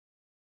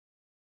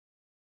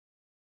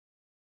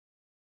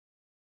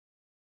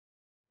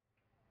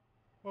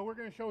What we're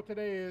going to show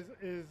today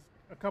is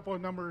a couple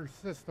of number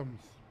systems.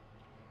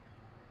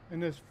 In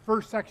this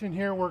first section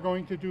here, we're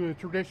going to do a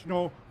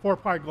traditional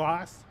 4-ply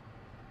glass.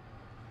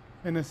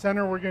 In the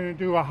center, we're going to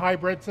do a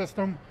hybrid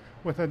system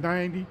with a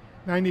 90,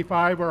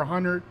 95 or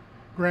 100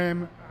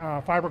 gram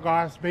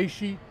fiberglass base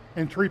sheet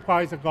and 3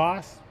 plies of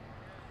glass.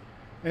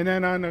 And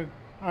then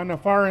on the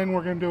far end,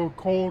 we're going to do a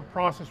cold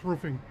process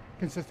roofing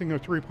consisting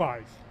of 3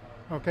 plies.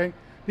 Okay,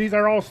 these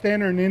are all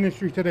standard in the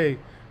industry today.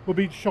 We'll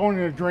be showing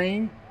a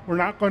drain. We're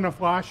not going to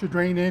flash the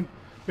drain in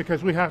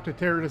because we have to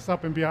tear this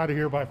up and be out of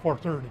here by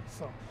 4:30.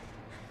 So,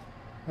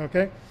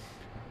 okay.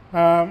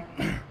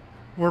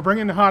 We're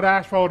bringing the hot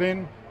asphalt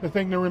in. The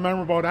thing to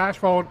remember about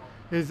asphalt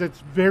is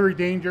it's very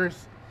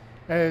dangerous,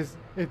 as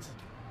it's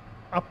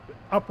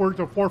upwards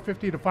of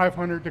 450 to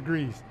 500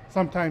 degrees,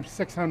 sometimes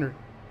 600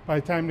 by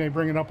the time they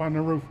bring it up on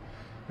the roof.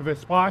 If it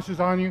splashes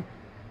on you,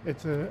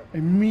 it's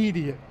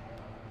immediate.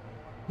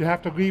 You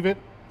have to leave it,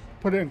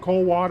 put it in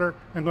cold water,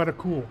 and let it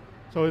cool.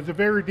 So it's a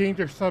very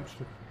dangerous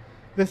substance.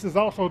 This is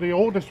also the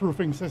oldest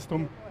roofing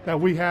system that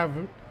we have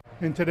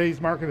in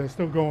today's market that's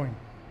still going.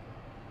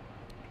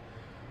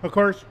 Of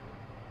course,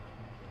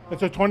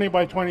 it's a 20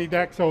 by 20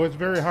 deck, so it's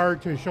very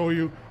hard to show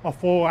you a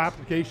full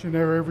application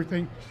of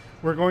everything.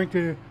 We're going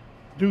to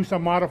do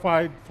some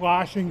modified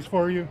flashings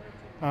for you.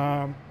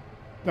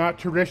 Not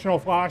traditional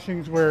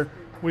flashings where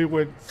we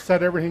would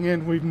set everything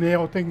in, we've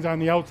nailed things on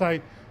the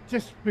outside,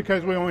 just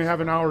because we only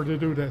have an hour to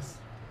do this,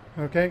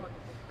 okay?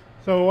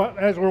 So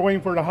as we're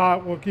waiting for the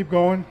hot, we'll keep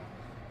going.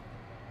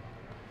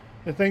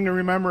 The thing to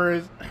remember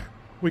is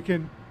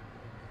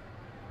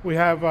we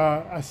have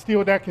a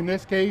steel deck in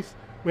this case.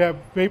 We have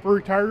vapor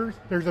retarders.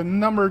 There's a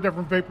number of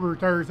different vapor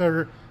retarders that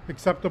are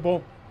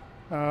acceptable.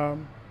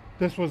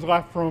 This was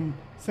left from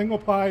single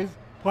plies.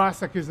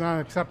 Plastic is not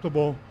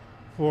acceptable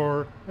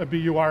for a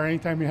BUR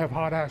anytime you have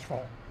hot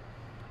asphalt.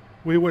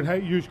 We would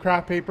use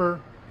craft paper.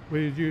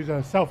 We would use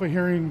a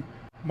self-adhering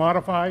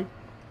modified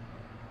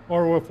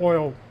or with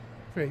foil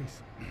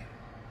face.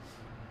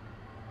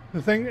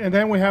 And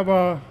then we have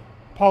a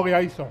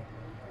polyiso.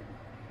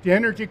 The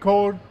energy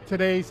code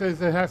today says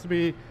it has to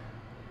be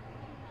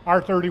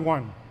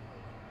R31.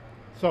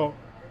 So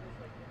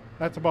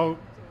that's about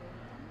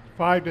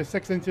 5 to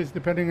 6 inches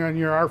depending on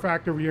your R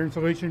factor of your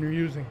insulation you're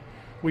using.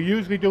 We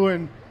usually do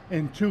it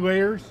in 2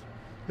 layers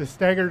to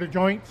stagger the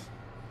joints.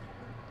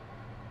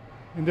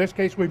 In this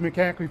case, we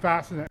mechanically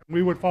fasten it.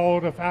 We would follow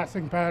the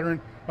fastening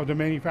pattern of the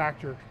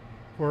manufacturer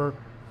for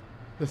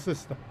the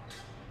system.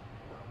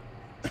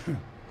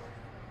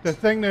 The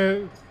thing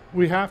that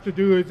we have to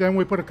do is then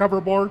we put a cover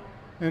board.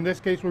 In this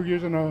case, we're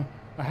using a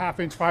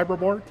 1/2-inch fiber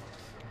board.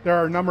 There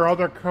are a number of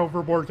other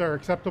cover boards that are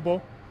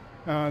acceptable.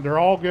 They're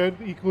all good,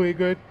 equally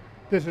good.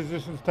 This is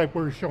just the type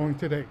we're showing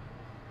today.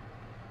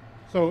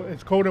 So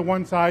it's coated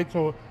one side,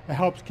 so it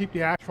helps keep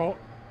the asphalt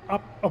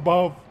up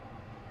above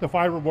the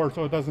fiberboard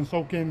so it doesn't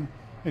soak in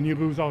and you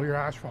lose all your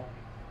asphalt.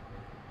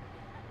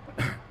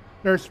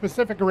 There are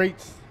specific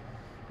rates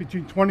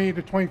between 20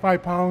 to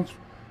 25 pounds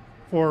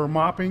for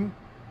mopping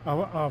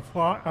a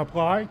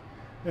ply,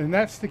 and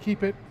that's to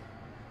keep it,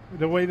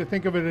 the way to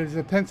think of it is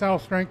the tensile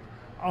strength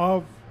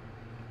of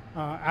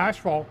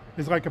asphalt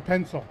is like a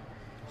pencil.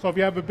 So if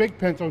you have a big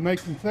pencil,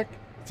 nice and thick,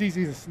 it's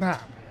easy to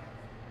snap.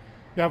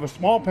 If you have a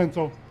small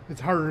pencil,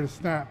 it's harder to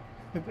snap.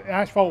 The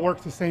asphalt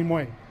works the same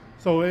way.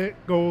 So it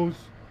goes,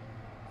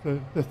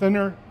 the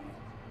thinner,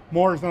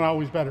 more is not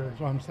always better, is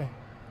what I'm saying,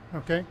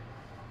 okay?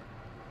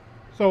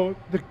 So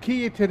the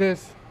key to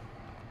this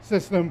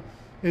system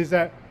is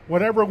that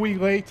whatever we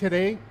lay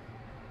today,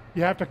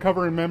 you have to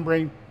cover in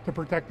membrane to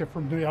protect it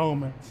from the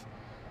elements.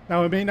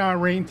 Now it may not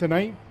rain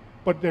tonight,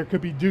 but there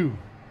could be dew,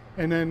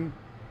 and then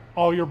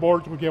all your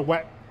boards would get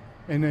wet,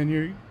 and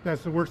then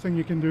that's the worst thing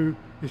you can do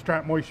is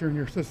trap moisture in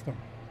your system.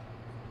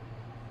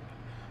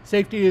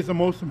 Safety is the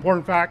most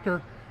important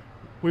factor.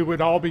 We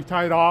would all be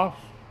tied off,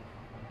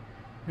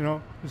 you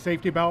know, the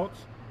safety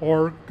belts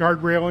or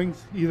guard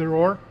railings, either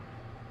or.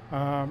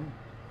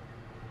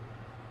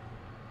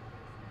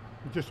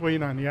 Just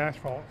waiting on the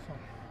asphalt.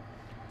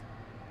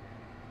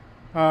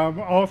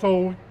 So.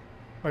 Also,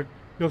 like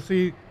you'll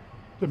see,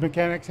 the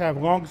mechanics have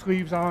long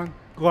sleeves on,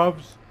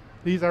 gloves.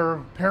 These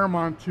are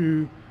paramount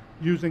to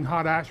using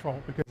hot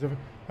asphalt because, if,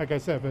 like I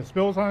said, if it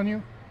spills on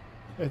you,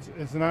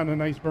 it's not a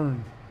nice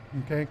burn.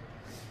 Okay.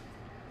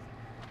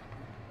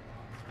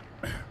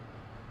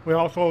 We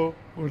also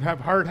would have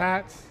hard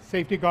hats,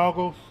 safety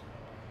goggles,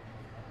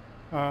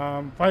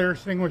 fire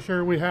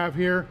extinguisher we have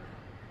here,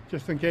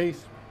 just in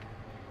case.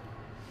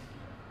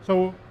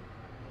 So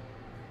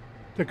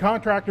the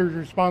contractor is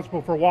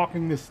responsible for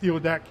walking the steel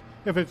deck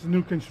if it's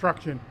new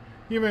construction.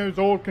 Even if it's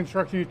old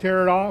construction, you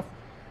tear it off,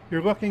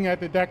 you're looking at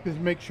the deck to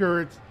make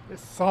sure it's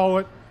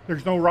solid,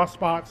 there's no rust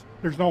spots,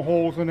 there's no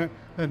holes in it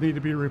that need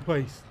to be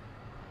replaced.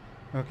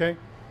 Okay?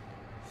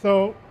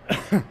 So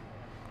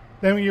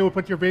then you will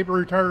put your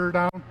vapor retarder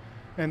down,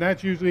 and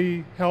that's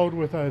usually held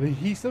with an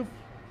adhesive,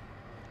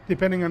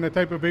 depending on the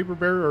type of vapor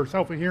barrier or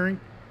self-adhering.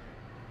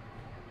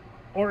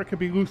 Or it could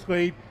be loose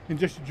laid and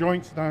just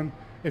joints done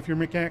if you're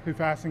mechanically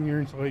fastening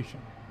your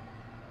insulation.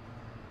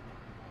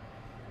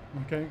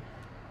 Okay,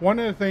 one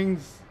of the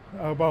things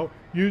about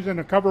using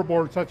a cover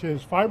board such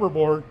as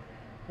fiberboard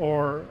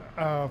or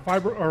a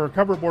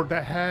cover board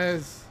that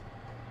has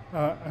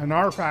an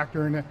R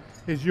factor in it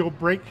is you'll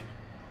break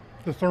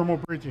the thermal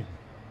bridging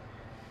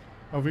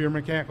of your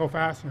mechanical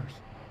fasteners,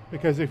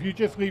 because if you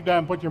just leave that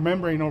and put your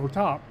membrane over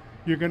top,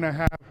 you're going to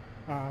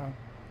have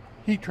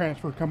heat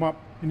transfer come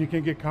up and you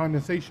can get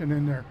condensation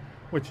in there,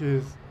 which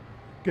is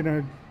going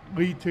to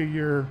lead to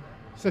your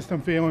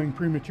system failing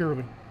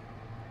prematurely.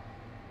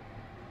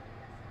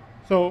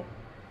 So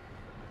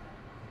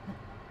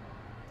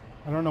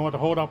I don't know what the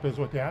holdup is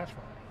with the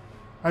asphalt.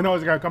 I know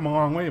it's got to come a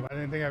long way, but I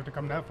didn't think I have to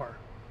come that far.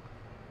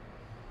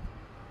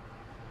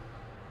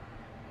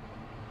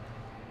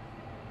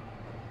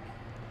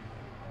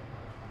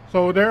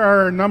 So there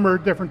are a number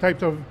of different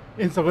types of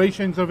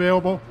insulations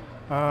available.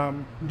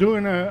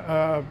 Doing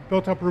a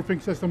built-up roofing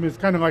system is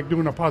kind of like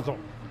doing a puzzle.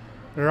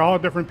 They're all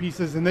different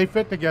pieces and they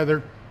fit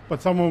together,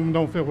 but some of them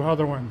don't fit with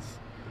other ones.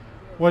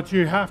 What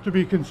you have to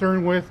be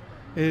concerned with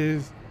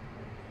is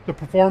the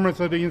performance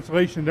of the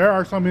insulation. There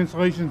are some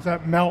insulations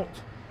that melt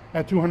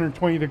at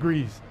 220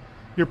 degrees.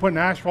 You're putting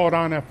asphalt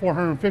on at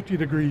 450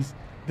 degrees,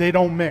 they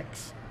don't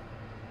mix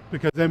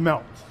because they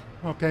melt,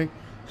 okay?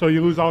 So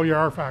you lose all your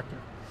R factor.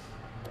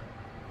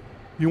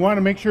 You want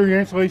to make sure your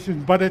insulation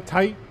is butted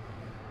tight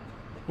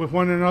with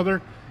one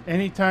another.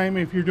 Anytime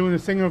if you're doing a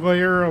single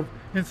layer of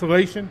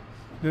insulation,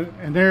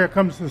 and there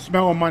comes the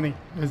smell of money,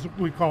 as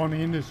we call in the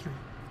industry.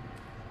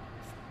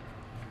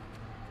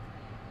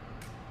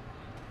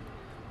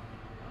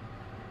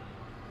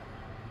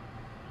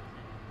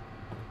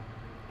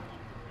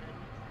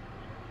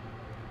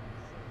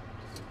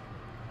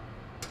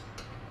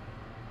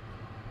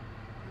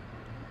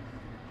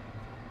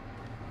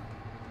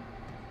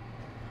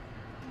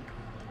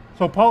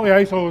 So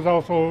polyiso is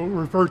also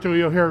referred to,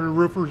 you'll hear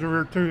roofers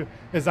refer to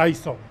as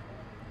ISO,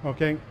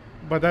 okay?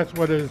 But that's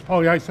what it is,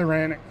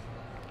 polyisoranic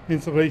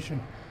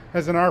insulation.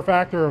 Has an R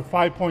factor of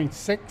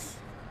 5.6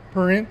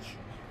 per inch,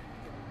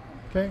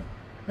 okay?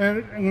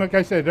 And like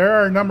I said, there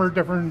are a number of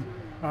different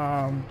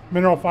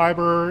mineral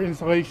fiber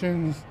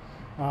insulations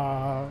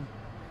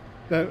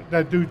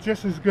that do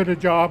just as good a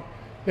job.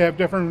 They have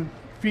different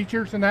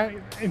features in that,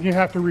 and you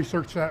have to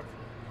research that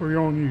for your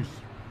own use.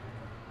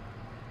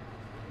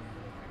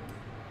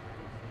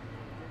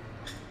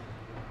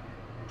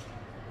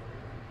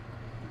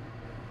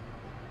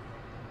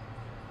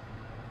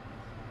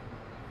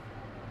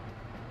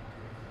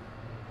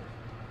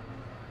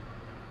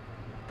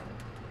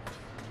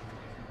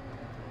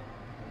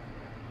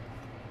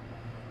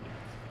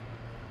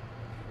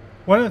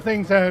 One of the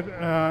things that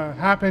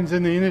happens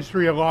in the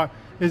industry a lot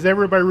is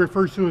everybody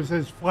refers to it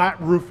as flat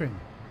roofing.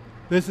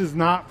 This is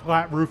not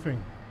flat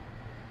roofing.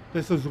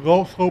 This is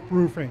low slope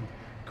roofing.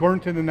 According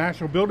to the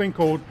National Building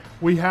Code,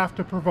 we have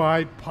to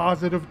provide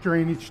positive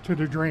drainage to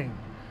the drain.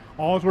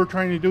 All we're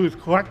trying to do is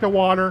collect the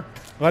water,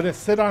 let it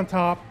sit on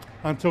top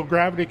until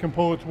gravity can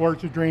pull it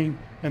towards the drain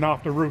and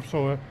off the roof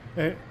so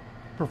it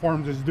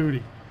performs its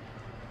duty.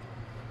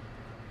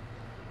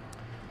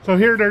 So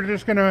here they're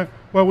just gonna,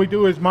 what we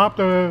do is mop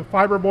the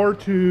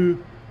fiberboard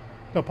to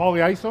the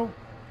polyiso.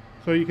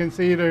 So you can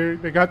see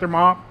they got their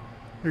mop,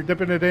 they're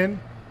dipping it in.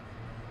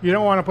 You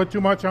don't want to put too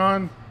much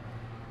on.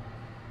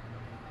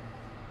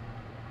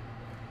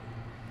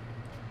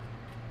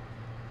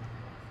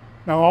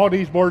 Now all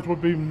these boards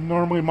would be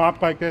normally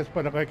mopped like this,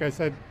 but like I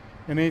said,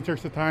 in the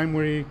interest of time,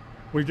 we're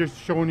just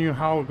showing you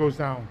how it goes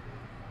down.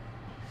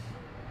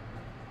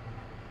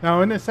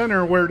 Now in the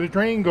center where the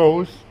drain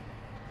goes,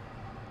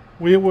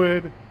 we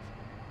would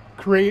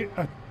create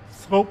a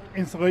sloped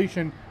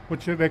insulation,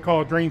 which they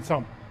call a drain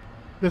sump.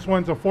 This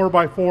one's a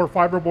 4x4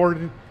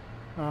 fiberboard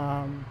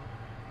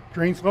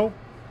drain slope.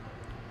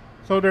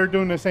 So they're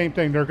doing the same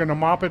thing. They're going to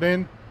mop it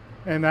in,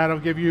 and that'll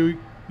give you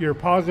your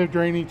positive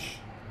drainage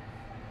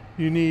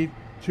you need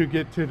to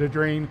get to the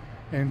drain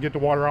and get the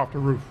water off the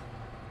roof.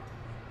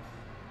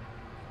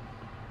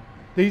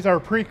 These are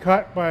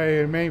pre-cut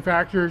by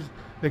manufacturers.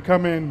 They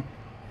come in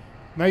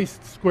nice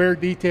square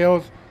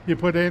details you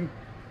put in.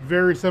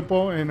 Very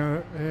simple, and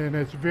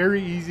it's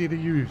very easy to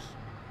use.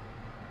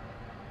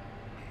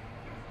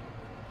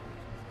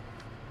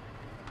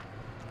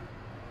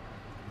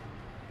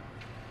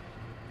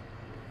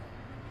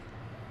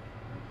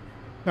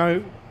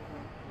 Now,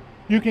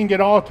 you can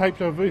get all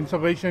types of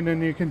insulation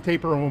and you can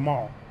taper them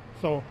all.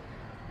 So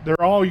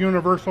they're all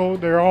universal,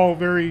 they're all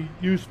very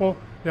useful,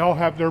 they all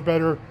have their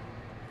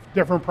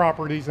different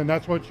properties, and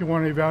that's what you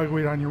want to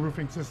evaluate on your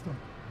roofing system.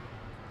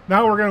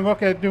 Now we're going to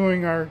look at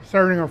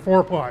starting our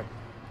 4-ply.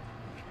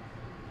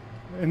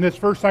 In this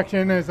first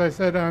section, as I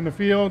said on the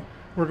field,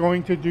 we're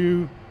going to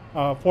do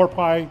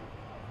 4-ply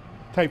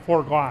type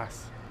 4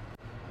 glass.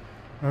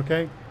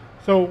 Okay,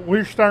 so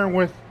we're starting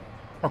with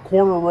a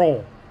quarter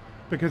roll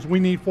because we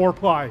need 4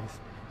 plies.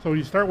 So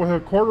you start with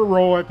a quarter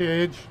roll at the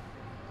edge.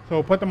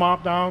 So put the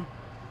mop down,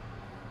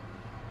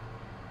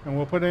 and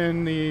we'll put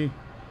in the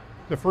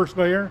first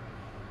layer.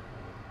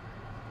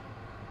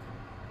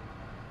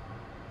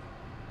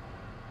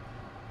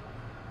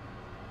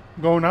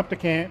 Going up the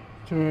cant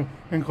to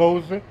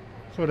enclose it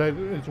so that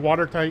it's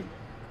watertight.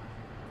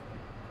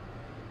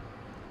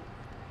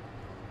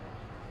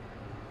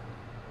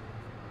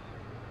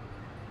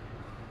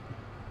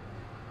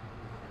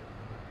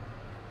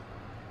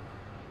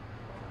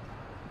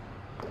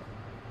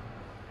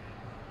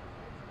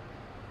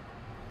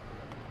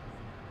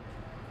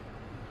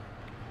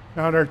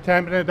 Now they're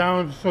tamping it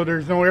down so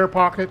there's no air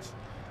pockets.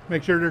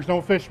 Make sure there's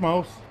no fish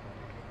mouths.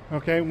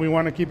 Okay, we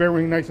want to keep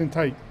everything nice and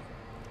tight.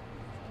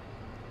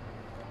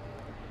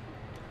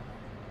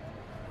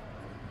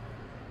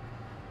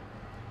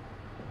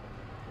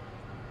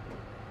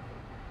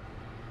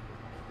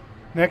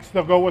 Next,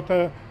 they'll go with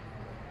a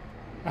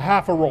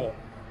half a roll.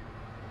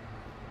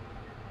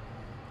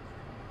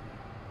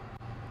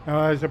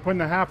 Now, as they're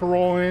putting a half a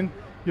roll in,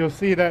 you'll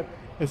see that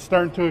it's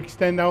starting to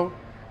extend out,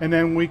 and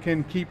then we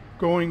can keep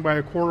going by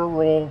a quarter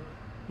roll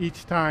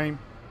each time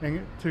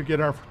and to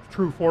get our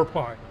true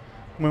 4-ply.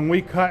 When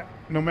we cut,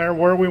 no matter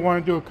where we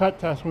want to do a cut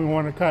test, we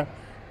want to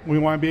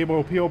be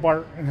able to peel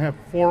apart and have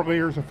 4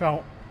 layers of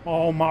felt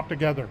all mopped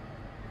together.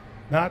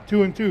 Not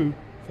 2 and 2,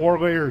 4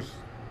 layers.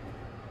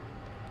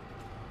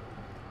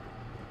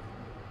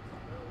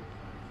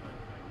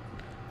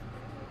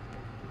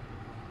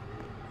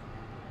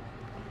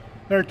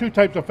 There are 2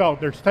 types of felt.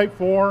 There's type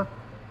 4,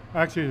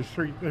 actually there's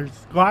 3.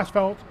 There's glass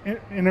felt,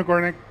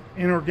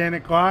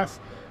 inorganic glass,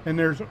 and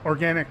there's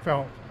organic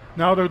felt.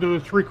 Now they'll do a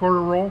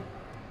 3/4 roll.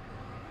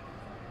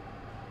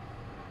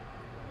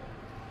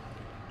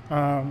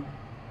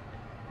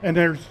 And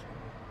there's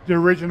the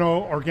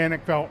original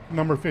organic felt,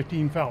 number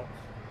 15 felt.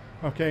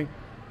 Okay,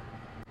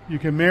 you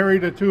can marry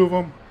the 2 of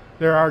them.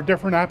 There are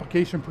different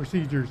application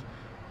procedures.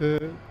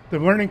 The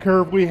learning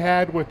curve we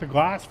had with the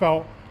glass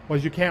felt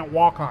was you can't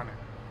walk on it.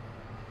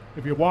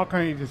 If you walk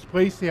on it, you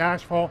displace the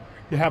asphalt,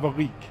 you have a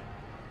leak.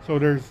 So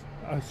there's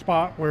a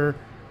spot where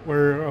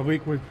a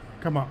leak would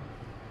come up.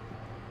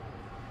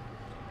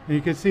 And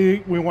you can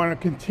see we want a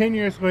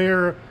continuous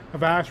layer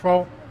of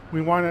asphalt.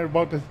 We want it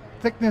about the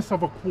thickness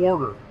of a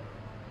quarter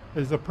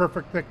is the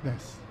perfect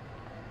thickness.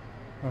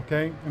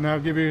 Okay, and that'll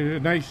give you a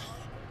nice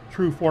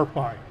true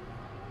 4-ply.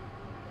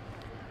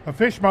 A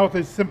fish mouth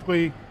is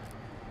simply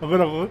a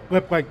little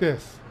lip like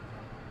this.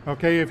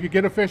 Okay, if you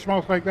get a fish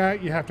mouth like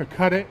that, you have to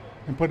cut it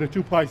and put a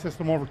 2-ply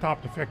system over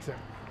top to fix it.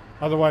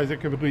 Otherwise it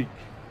could leak.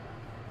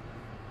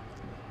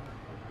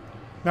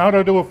 Now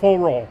they'll do a full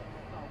roll.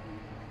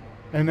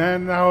 And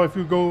then now if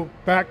you go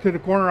back to the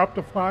corner up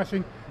to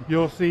flashing,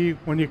 you'll see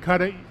when you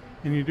cut it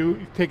and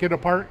you take it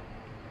apart,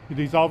 you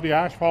dissolve the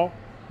asphalt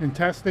in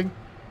testing,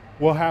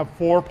 we'll have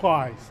 4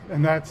 plies.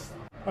 And that's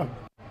a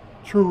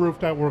true roof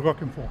that we're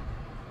looking for.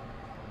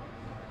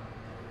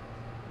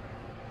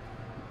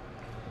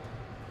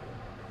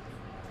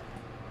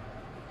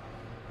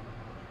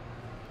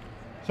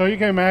 So you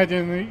can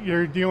imagine that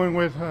you're dealing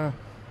with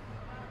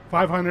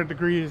 500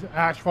 degrees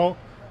asphalt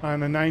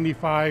on a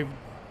 95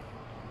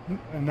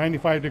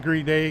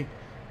 degree day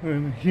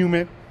and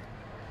humid.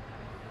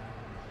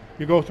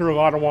 You go through a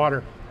lot of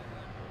water.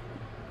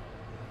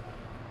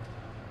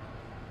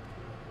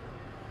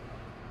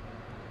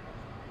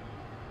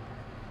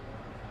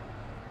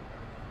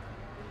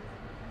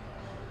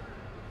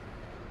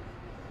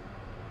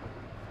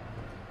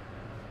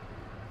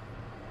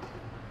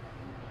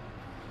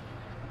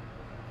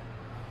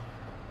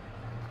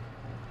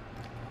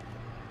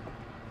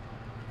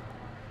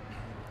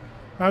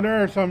 Now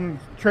there are some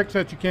tricks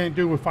that you can't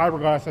do with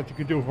fiberglass that you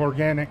can do with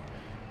organic,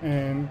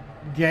 and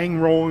gang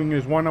rolling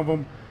is one of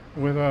them.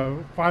 With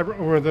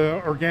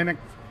the organic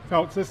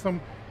felt system,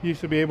 you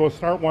used to be able to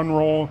start one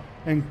roll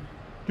and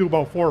do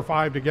about 4 or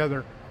 5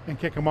 together and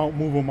kick them out,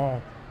 move them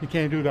all. You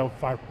can't do that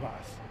with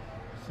fiberglass.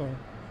 So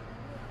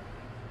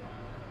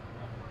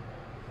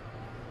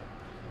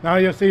now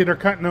you'll see they're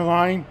cutting the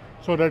line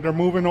so that they're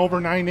moving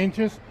over 9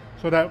 inches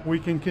so that we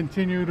can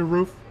continue the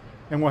roof,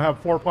 and we'll have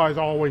 4 plies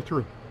all the way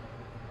through.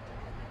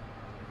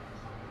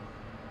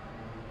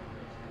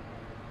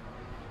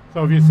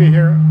 So if you see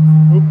here,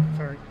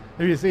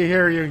 if you see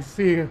here, you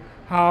see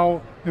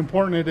how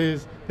important it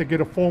is to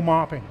get a full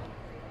mopping.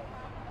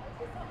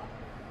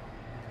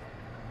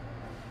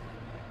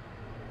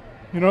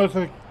 You notice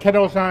the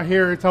kettle's not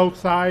here, it's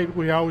outside.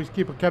 We always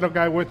keep a kettle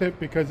guy with it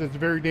because it's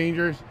very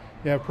dangerous.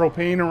 You have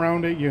propane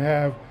around it, you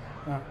have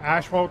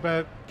asphalt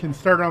that can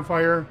start on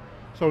fire,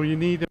 so you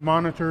need to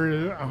monitor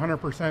it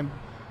 100%.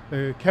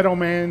 The kettle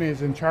man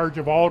is in charge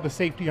of all the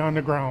safety on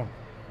the ground.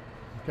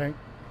 Okay.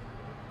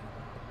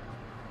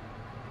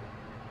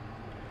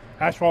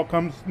 Asphalt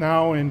comes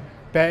now in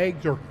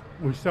bags, or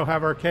we still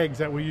have our kegs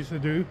that we used to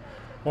do,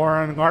 or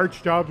on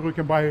large jobs we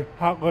can buy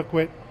hot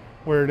liquid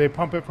where they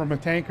pump it from a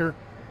tanker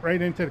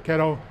right into the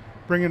kettle,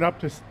 bring it up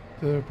to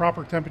the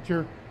proper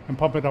temperature, and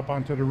pump it up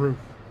onto the roof.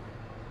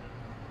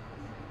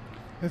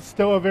 It's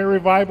still a very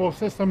viable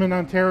system in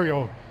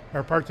Ontario.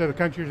 There are parts of the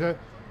country that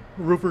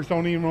roofers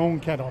don't even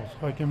own kettles,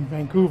 like in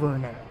Vancouver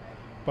and that,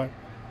 but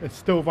it's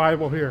still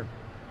viable here.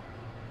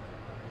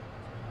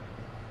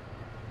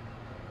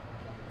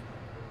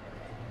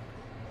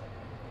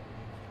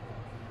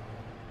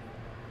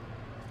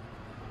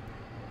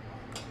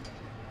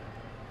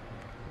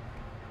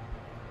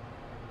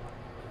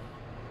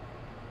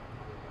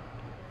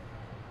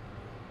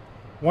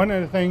 One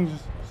of the things,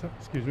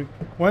 excuse me,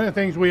 one of the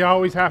things we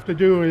always have to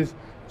do is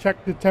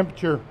check the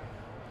temperature.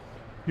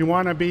 You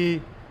want to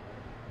be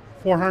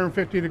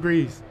 450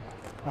 degrees.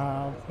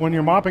 When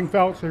you're mopping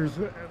felts, there's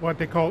what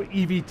they call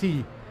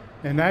EVT,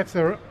 and that's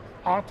the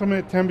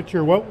ultimate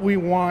temperature. What we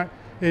want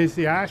is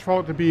the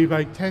asphalt to be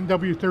like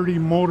 10W30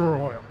 motor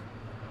oil.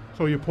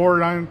 So you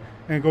pour it on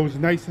and it goes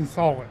nice and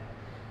solid.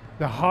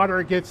 The hotter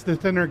it gets, the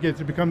thinner it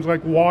gets. It becomes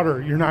like water.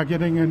 You're not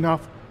getting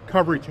enough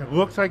coverage. It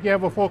looks like you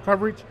have a full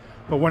coverage,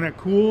 but when it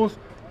cools,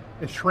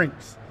 it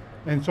shrinks,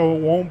 and so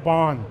it won't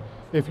bond.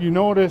 If you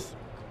notice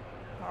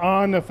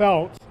on the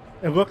felts,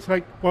 it looks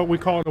like what we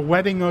call the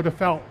wetting of the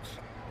felts.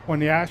 When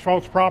the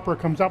asphalt's proper,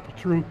 comes up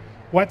through,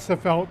 wets the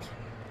felt,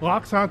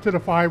 locks onto the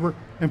fiber,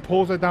 and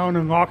pulls it down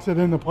and locks it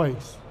into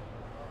place.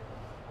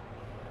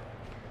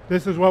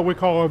 This is what we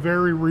call a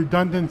very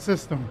redundant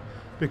system,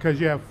 because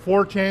you have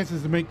 4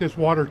 chances to make this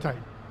watertight.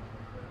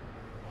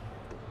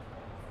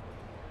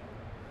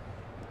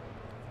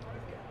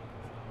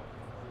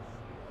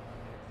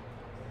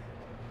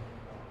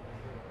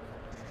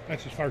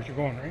 That's as far as you're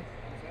going, right?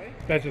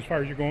 That's as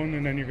far as you're going,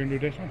 and then you're going to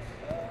do this one?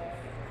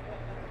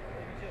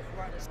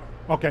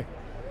 Okay.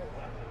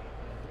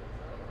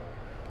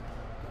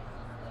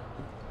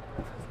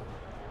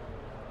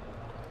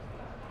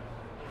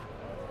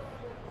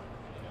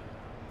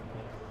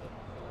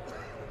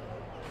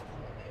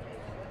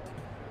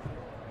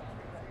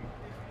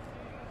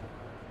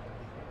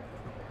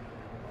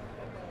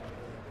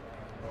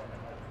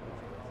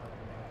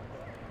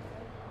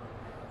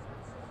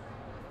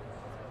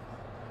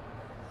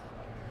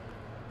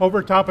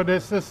 Over top of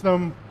this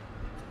system,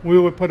 we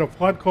would put a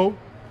flood coat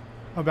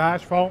of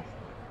asphalt,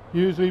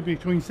 usually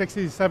between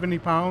 60 to 70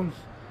 pounds,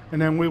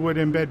 and then we would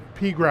embed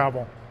pea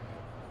gravel.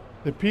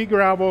 The pea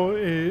gravel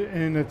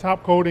in the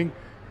top coating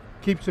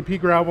keeps the pea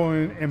gravel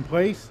in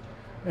place,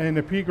 and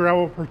the pea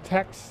gravel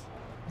protects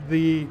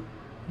the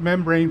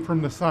membrane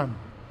from the sun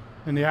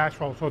and the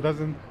asphalt, so it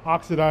doesn't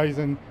oxidize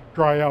and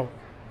dry out.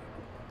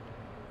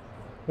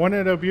 One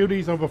of the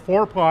beauties of a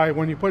 4-ply,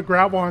 when you put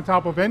gravel on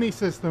top of any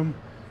system,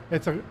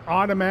 it's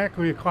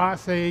automatically a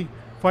Class A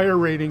fire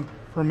rating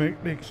from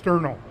the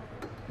external,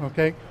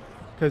 okay?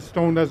 Because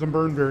stone doesn't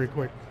burn very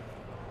quick.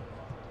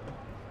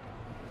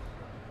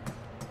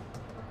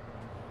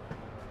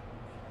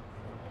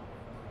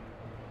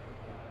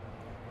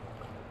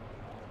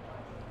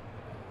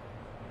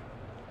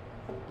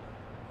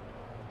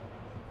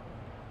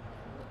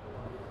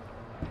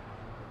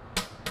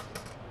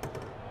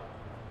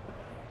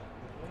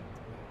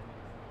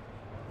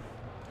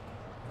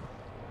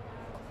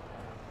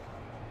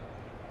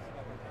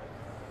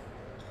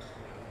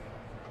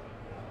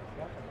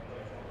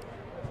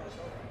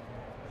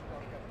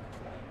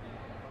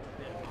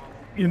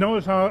 You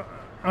notice how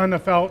on the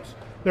felts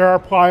there are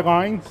ply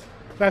lines.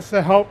 That's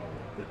to help.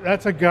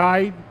 That's a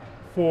guide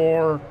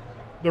for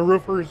the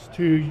roofers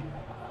to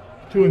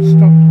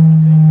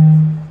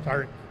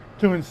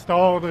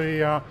install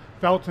the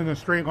felts in a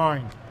straight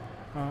line.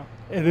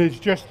 It is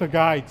just a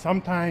guide.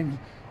 Sometimes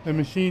the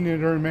machine that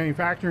they're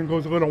manufacturing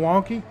goes a little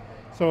wonky,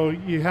 so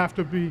you have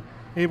to be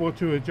able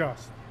to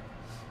adjust.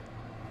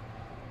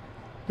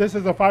 This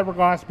is a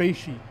fiberglass base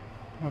sheet.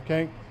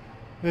 Okay.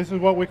 This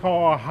is what we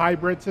call a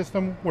hybrid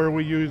system, where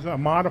we use a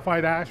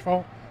modified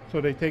asphalt.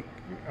 So they take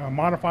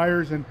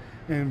modifiers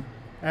and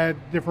add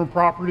different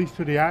properties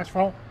to the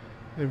asphalt.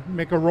 They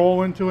make a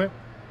roll into it,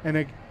 and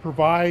it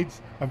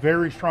provides a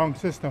very strong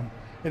system.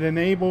 It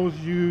enables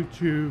you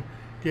to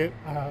get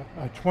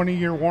a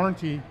 20-year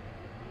warranty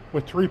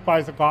with 3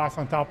 plies of glass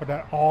on top of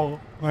that, all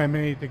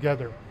laminated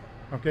together.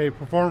 Okay, it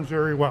performs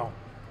very well.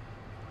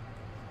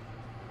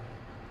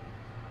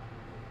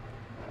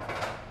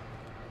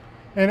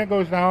 And it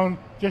goes down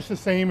just the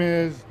same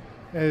as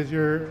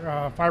your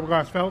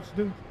fiberglass felts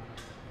do.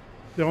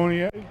 The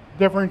only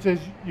difference is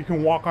you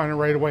can walk on it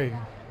right away.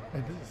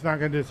 It's not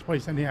going to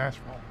displace any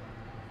asphalt.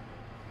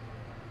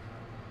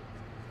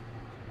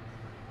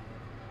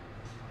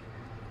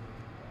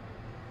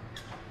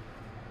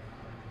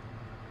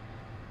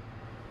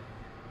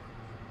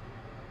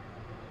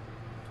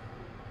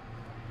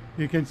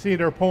 You can see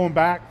they're pulling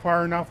back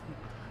far enough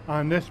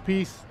on this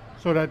piece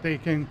so that they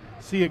can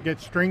see it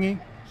get stringy.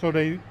 So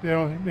they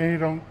know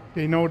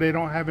they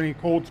don't have any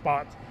cold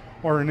spots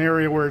or an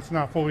area where it's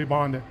not fully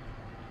bonded.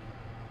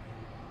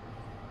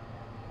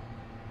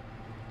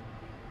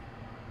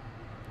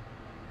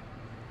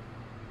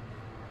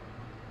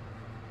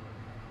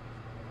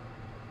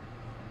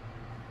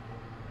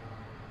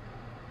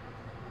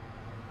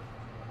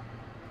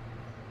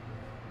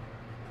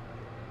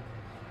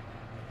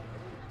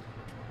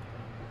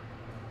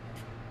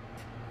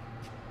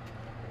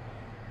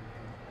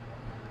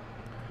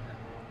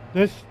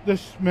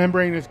 This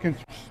membrane is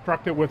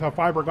constructed with a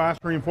fiberglass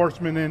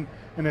reinforcement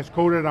and it's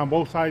coated on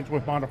both sides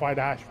with modified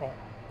asphalt.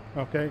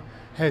 Okay,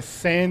 has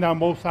sand on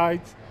both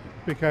sides,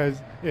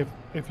 because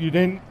if you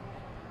didn't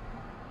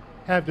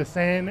have the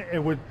sand,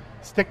 it would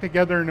stick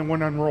together and it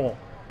wouldn't unroll.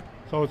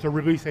 So it's a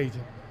release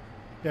agent.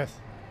 Yes.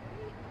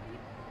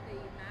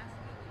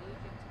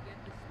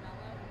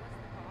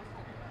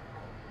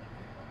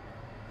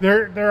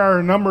 There are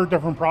a number of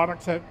different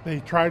products that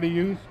they try to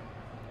use.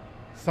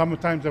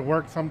 Sometimes it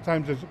works,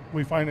 sometimes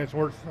we find it's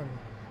worse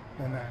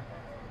than that.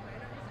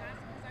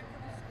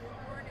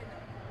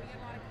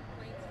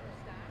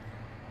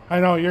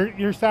 I know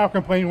your staff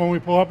complained when we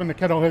pull up and the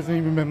kettle hasn't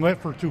even been lit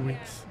for 2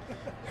 weeks.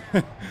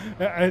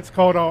 It's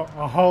called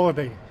a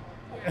holiday.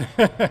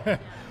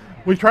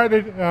 We try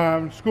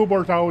to school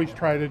boards always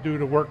try to do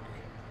the work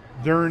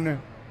during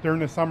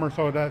the summer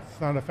so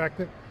that's not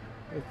affected.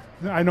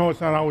 I know it's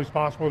not always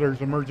possible.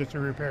 There's emergency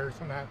repairs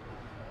and that.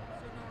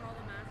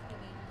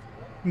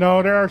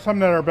 No, there are some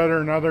that are better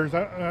than others.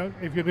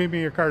 If you leave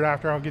me your card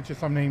after, I'll get you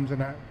some names in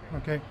that.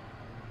 Okay.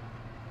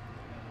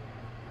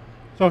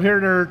 So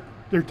here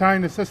they're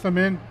tying the system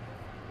in.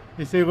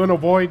 You see a little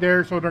void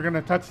there, so they're going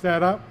to touch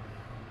that up.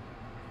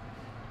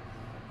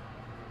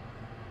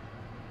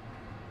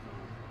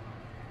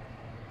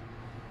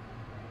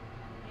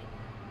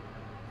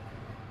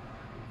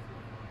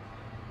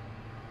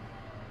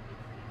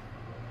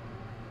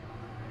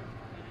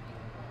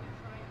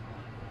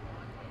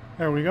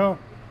 There we go.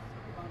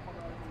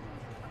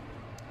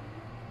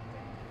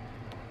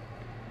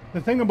 The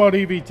thing about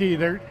EVT,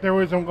 there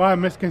was a lot of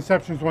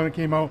misconceptions when it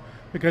came out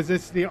because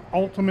it's the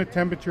ultimate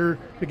temperature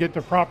to get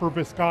the proper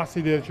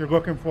viscosity that you're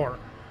looking for.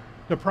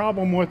 The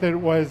problem with it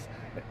was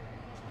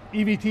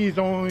EVT is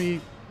only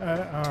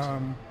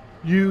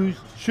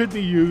should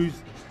be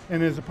used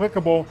and is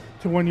applicable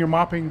to when you're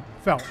mopping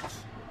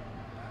felts.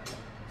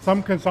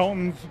 Some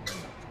consultants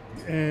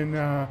and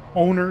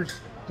owners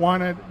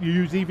want to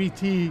use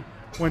EVT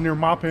when they're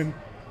mopping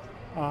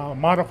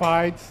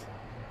modifieds.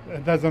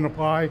 It doesn't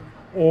apply,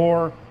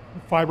 or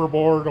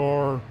fiberboard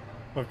or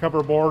a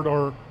cover board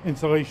or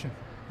insulation,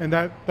 and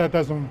that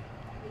does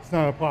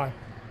not apply.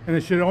 And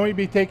it should only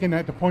be taken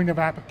at the point of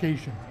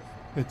application,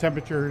 the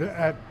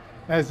temperature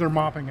as they're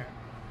mopping it.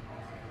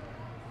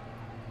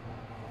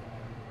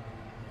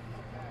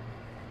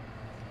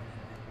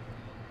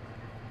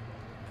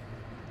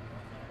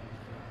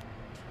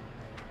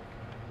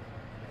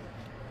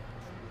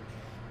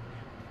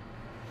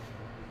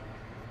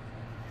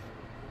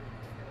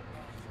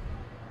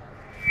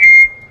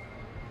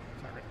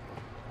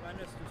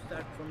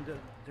 From the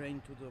drain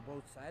to the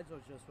both sides or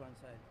just one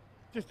side?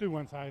 Just do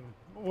one side.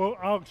 Well,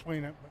 I'll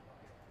explain it. But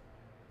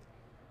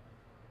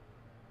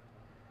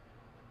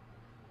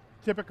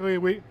typically,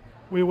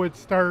 we would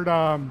start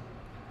in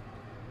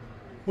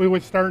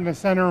the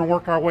center and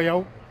work our way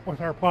out with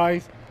our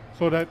plies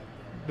so that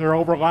they're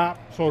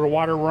overlapped, so the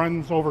water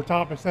runs over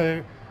top instead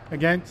of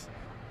against.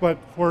 But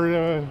for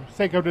the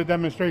sake of the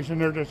demonstration,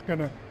 they're just going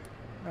to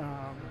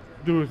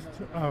do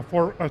a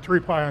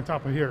 3-ply on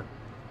top of here.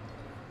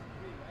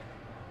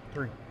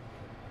 3. So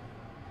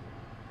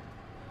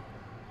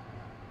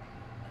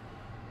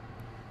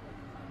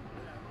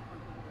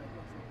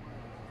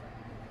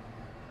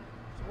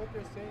what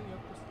they're saying, you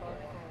have to start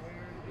from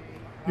where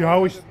You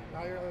always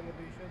higher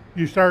elevation.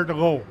 you start at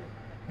low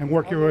and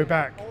work your way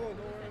back. Oh, no,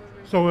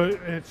 So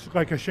it's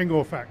like a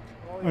shingle effect,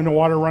 and the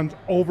water runs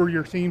over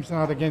your seams,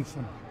 not against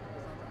them.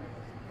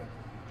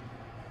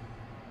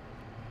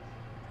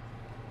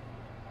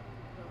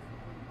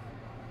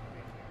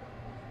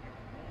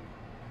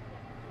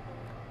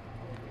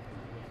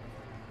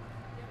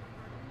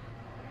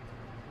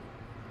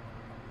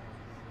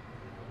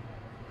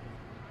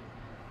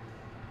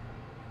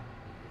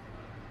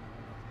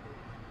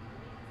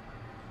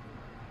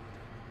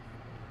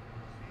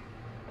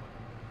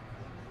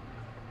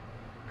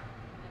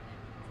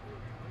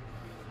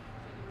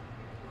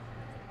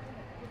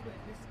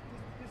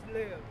 this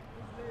layer is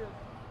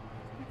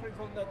different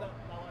from the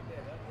one there.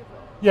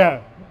 Different.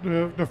 Yeah,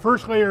 the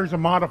first layer is a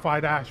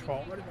modified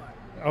asphalt.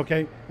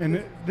 Okay,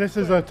 and this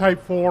is a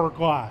type 4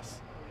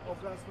 glass. Oh,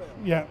 glass layer.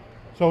 Yeah,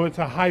 so it's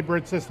a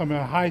hybrid system,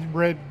 a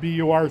hybrid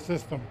BUR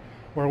system,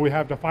 where we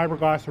have the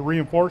fiberglass to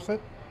reinforce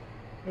it,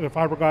 the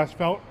fiberglass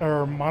felt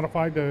or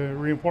modified to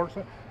reinforce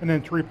it, and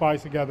then 3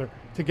 plies together.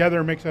 Together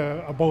it makes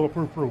a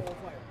bulletproof roof.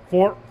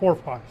 Four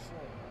plies.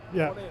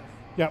 Yeah,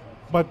 yeah.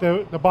 But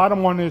the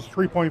bottom one is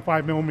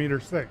 3.5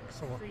 millimeters thick.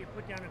 So you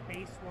put down a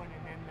base one and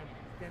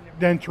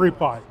then 3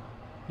 ply.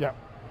 Yep.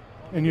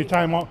 And you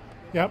tie them all.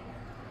 Yep.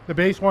 The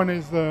base one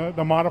is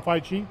the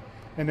modified sheet,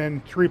 and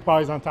then 3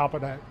 plies on top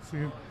of that.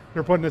 So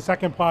they're putting the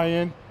second ply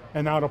in,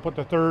 and now they'll put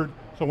the third.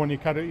 So when you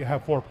cut it, you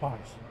have 4 plies.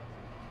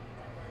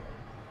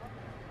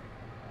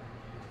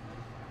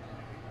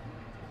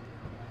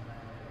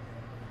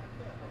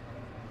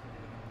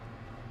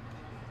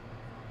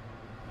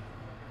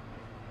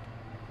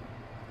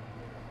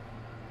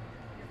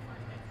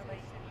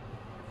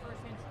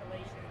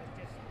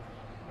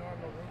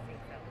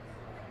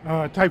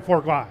 Type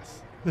 4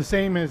 glass, the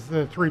same as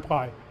the 3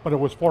 ply, but it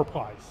was 4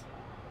 plies.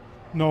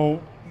 No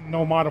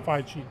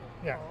modified sheet.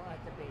 Yeah,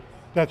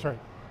 that's right.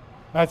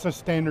 That's a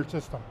standard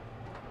system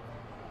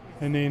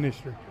in the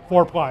industry.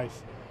 4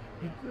 plies.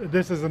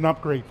 This is an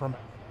upgrade from it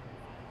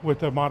with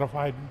the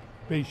modified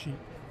base sheet.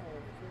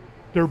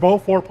 They're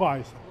both 4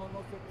 plies.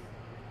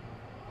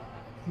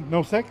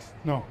 No 6?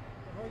 No.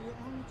 Well, you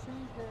only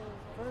change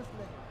the first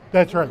layer.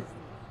 That's right.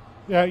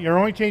 Yeah, you're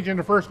only changing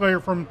the first layer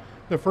from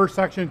the first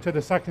section to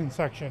the second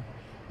section,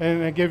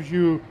 and it gives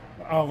you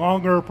a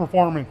longer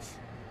performance.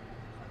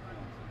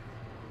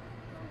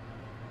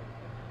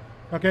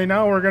 Okay,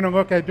 now we're going to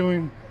look at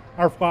doing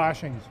our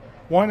flashings.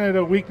 One of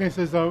the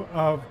weaknesses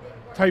of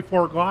Type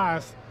 4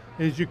 glass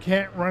is you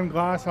can't run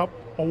glass up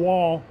a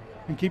wall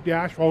and keep the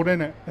asphalt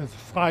in it and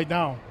slide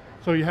down.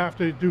 So you have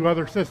to do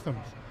other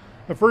systems.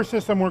 The first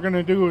system we're going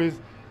to do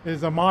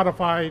is a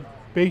modified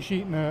base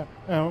sheet and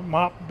a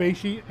mop base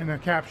sheet and a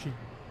cap sheet.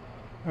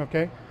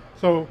 Okay,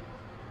 so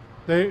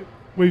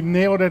we've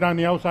nailed it on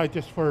the outside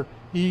just for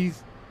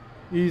ease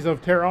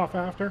of tear off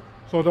after.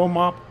 So they'll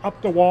mop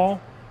up the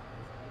wall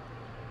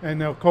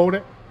and they'll coat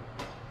it.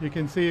 You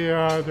can see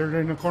they're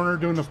in the corner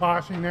doing the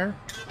flashing there.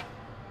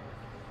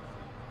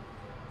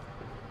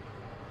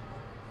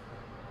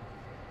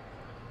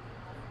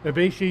 The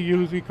base sheet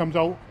usually comes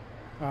out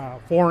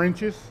 4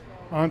 inches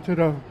onto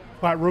the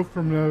flat roof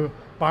from the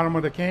bottom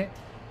of the can.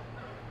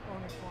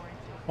 Only 4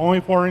 inches.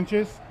 Only 4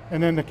 inches,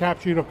 and then the cap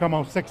sheet will come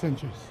out 6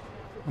 inches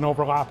and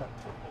overlap it.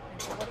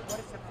 And so what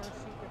is the first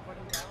sheet you're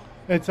putting down?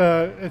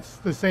 It's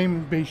the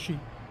same base sheet.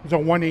 It's a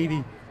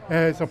 180.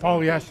 It's a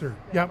polyester.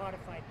 The Yep.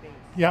 modified base.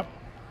 Yep.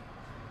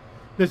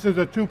 This is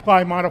a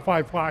 2-ply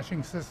modified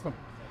flashing system.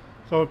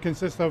 So it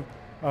consists of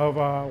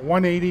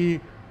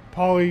 180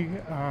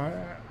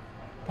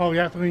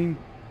 polyethylene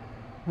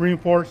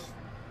reinforced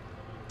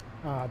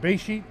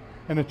base sheet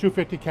and a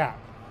 250 cap.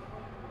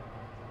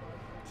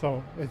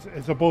 So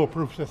it's a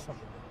bulletproof system.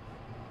 So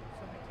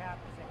the cap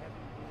is a heavy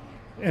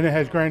duty. And it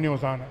has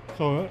granules on it.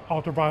 So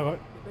ultraviolet.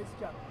 The base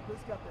cap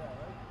there,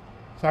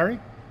 right? Sorry?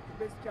 The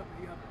base cap,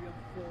 you have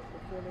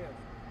four layers.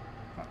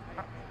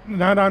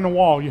 Not on the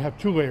wall. You have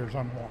 2 layers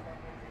on the wall.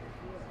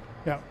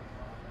 Yeah.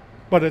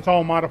 But it's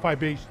all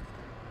modified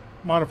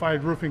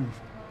roofing.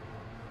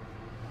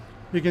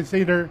 You can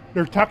see they're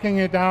tucking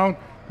it down.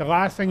 The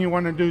last thing you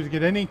want to do is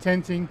get any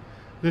tensing.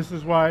 This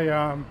is why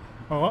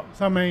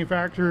some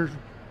manufacturers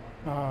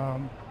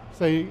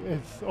say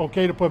it's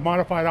okay to put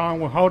modified on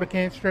without a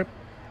can strip.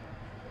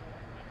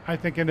 I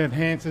think it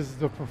enhances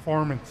the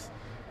performance.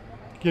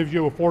 Gives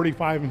you a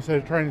 45 instead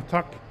of trying to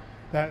tuck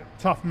that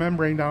tough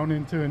membrane down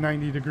into a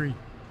 90 degree.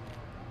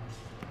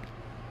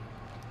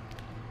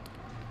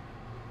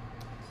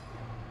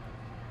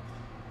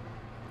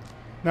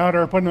 Now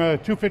they're putting a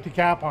 250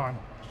 cap on.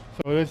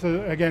 So this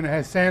is, again, it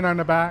has sand on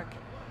the back.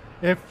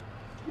 If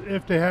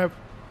they have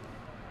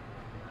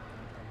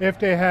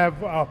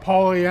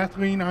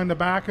polyethylene on the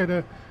back of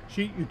the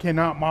sheet, you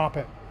cannot mop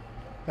it.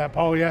 That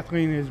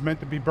polyethylene is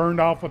meant to be burned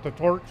off with a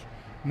torch,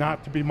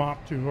 not to be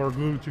mopped to or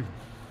glued to.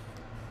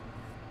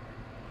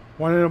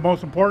 One of the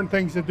most important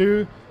things to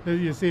do that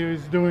you see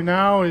he's doing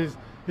now is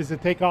to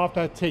take off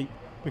that tape,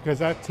 because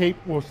that tape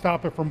will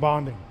stop it from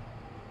bonding.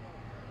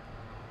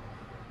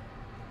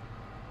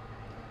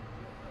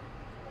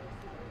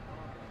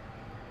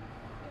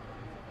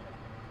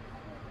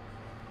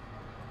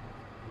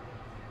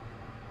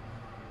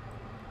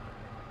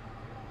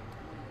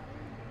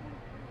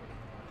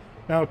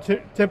 Now,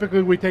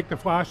 typically we take the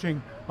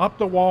flashing up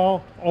the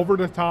wall, over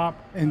the top,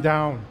 and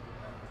down.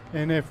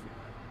 And if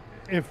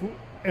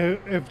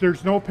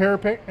there's no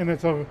parapet and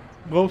it's a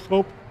low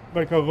slope,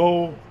 like a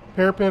low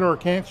parapet or a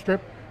can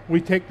strip, we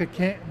take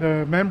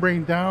the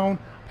membrane down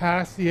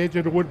past the edge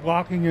of the wood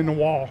blocking in the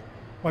wall,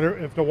 whether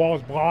if the wall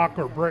is block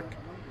or brick,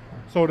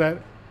 so that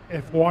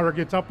if water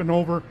gets up and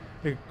over,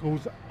 it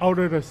goes out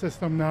of the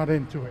system, not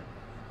into it.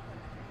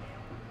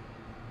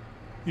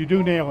 You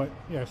do nail it,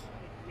 yes.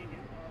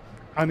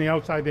 On the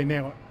outside, they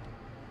nail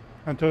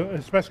it.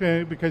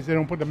 Especially because they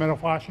don't put the metal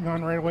flashing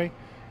on right away.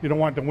 You don't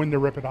want the wind to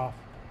rip it off.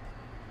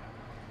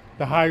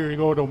 The higher you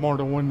go, the more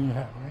the wind you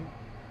have, right?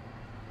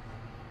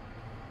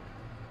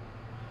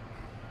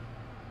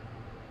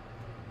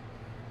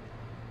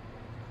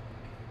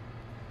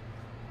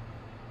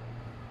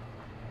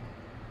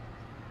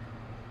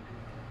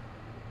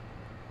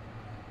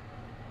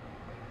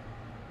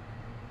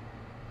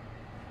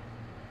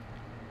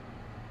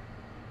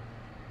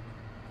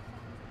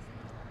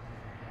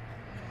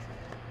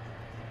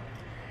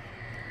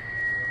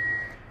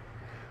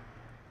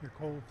 Your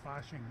cold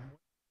flashing.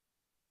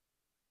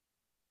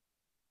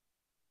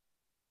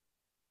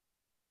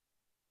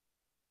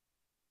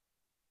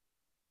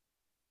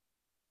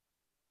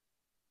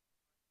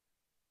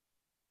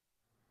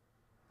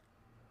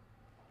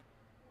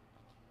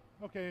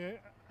 Okay,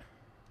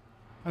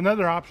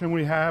 another option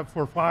we have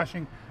for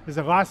flashing is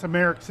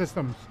elastomeric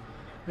systems.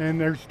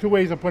 And there's 2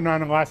 ways of putting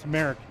on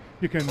elastomeric.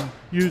 You can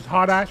use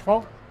hot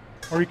asphalt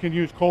or you can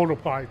use cold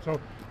applied. So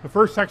the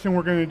first section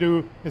we're going to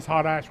do is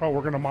hot asphalt.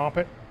 We're going to mop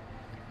it,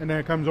 and then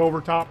it comes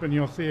over top and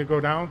you'll see it go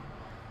down.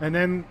 And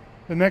then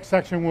the next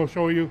section we'll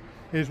show you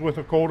is with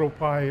a cold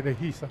applied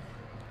adhesive.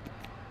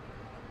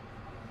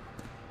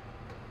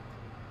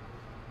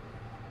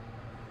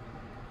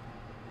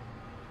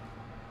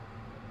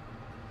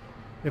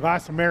 The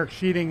elastomeric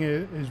sheeting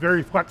is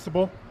very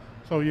flexible,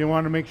 so you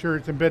want to make sure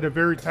it's embedded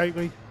very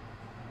tightly.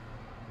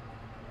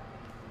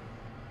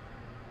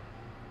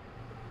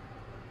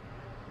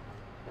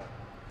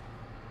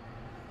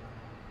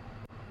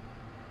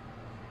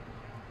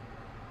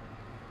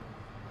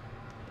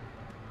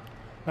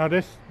 Now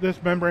this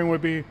membrane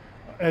would be,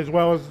 as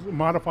well as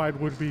modified,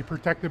 would be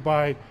protected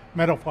by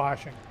metal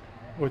flashing,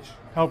 which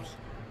helps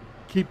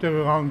keep the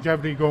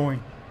longevity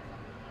going.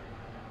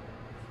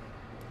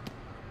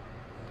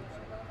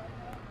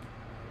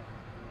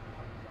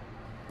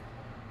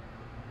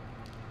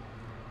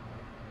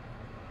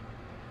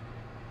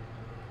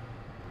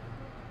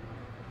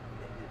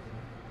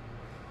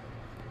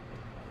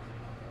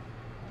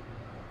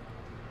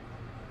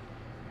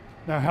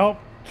 Now, help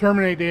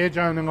terminate the edge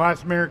on the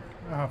elastomeric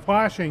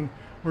flashing,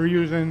 we're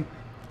using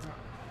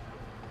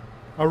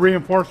a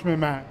reinforcement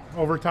mat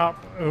over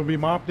top. It'll be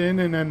mopped in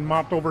and then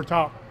mopped over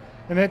top.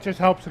 And that just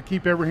helps to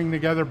keep everything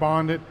together,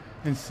 bond it,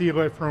 and seal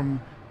it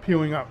from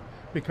peeling up.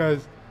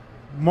 Because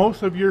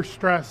most of your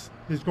stress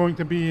is going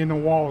to be in the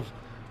walls.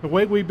 The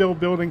way we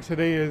build buildings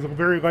today is a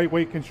very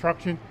lightweight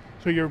construction,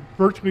 so you're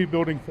virtually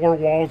building 4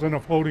 walls and a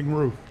floating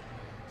roof.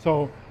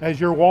 So as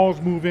your walls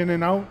move in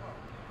and out,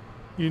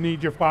 you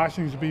need your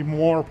flashings to be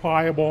more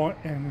pliable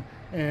and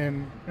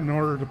in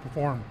order to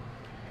perform.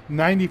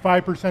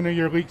 95% of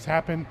your leaks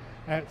happen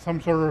at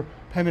some sort of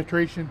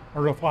penetration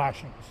or the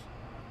flashings.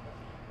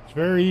 It's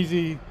very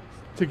easy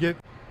to get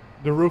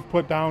the roof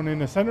put down in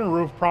the center of the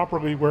roof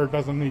properly where it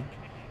doesn't leak.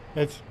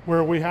 It's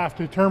where we have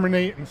to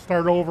terminate and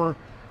start over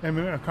and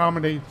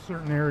accommodate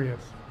certain areas.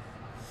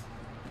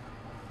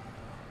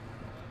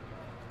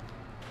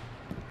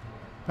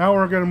 Now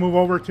we're going to move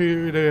over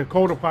to the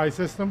cold apply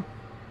system.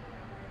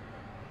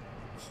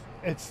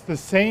 It's the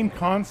same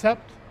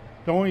concept.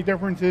 The only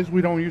difference is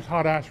we don't use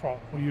hot asphalt.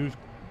 We use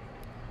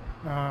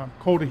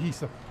cold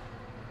adhesive.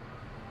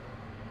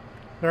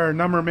 There are a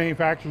number of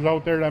manufacturers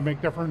out there that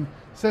make different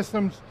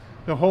systems.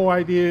 The whole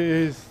idea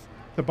is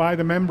to buy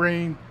the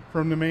membrane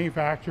from the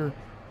manufacturer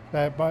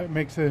that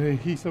makes it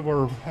adhesive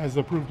or has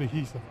approved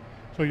adhesive.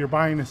 So you're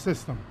buying a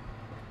system.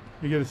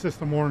 You get a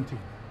system warranty.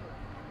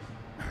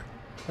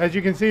 As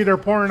you can see, they're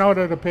pouring out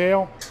of the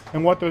pail,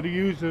 and what they'll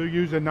use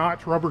a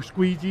notch rubber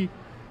squeegee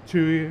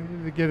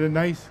to get a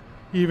nice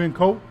even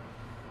coat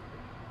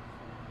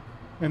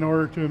in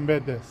order to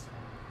embed this.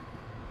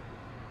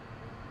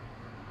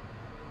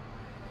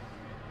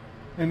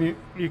 And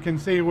you can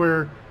see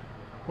where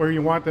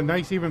you want the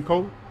nice even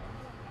coat.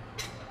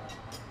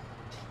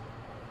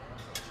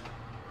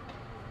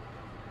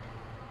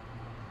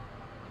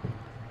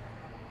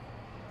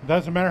 It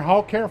doesn't matter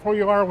how careful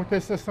you are with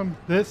this system,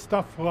 this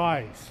stuff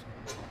flies.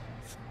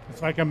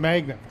 It's like a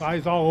magnet,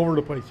 flies all over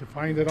the place. You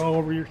find it all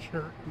over your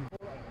shirt.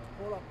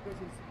 Buildup is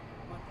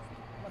much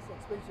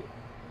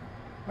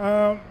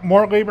expensive.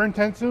 More labor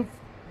intensive,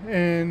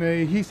 and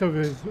the adhesive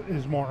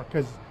is more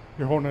because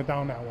you're holding it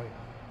down that way.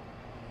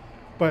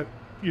 But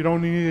you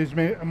don't need as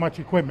much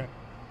equipment.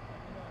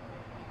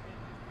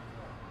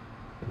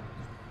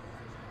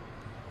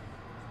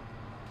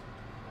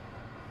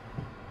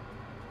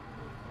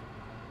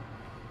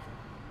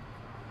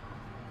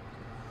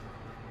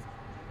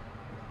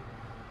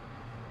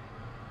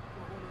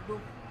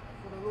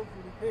 For the roof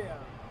repair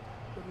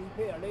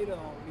later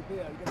on, you can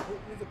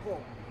use a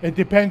coal. It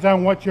depends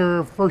on what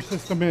your first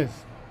system is.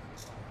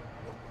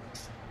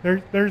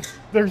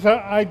 There's an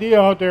idea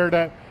out there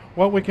that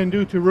what we can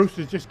do to roofs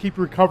is just keep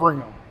recovering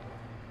them.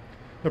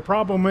 The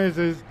problem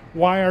is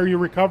why are you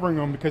recovering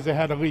them? Because they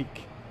had a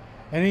leak.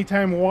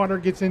 Anytime water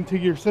gets into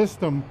your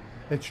system,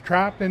 it's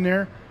trapped in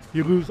there,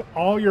 you lose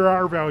all your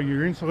R value.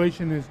 Your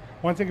insulation is,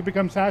 once it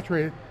becomes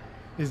saturated,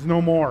 is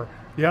no more.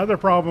 The other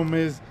problem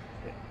is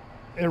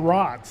it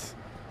rots,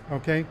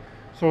 okay?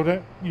 So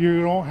that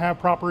you don't have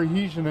proper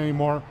adhesion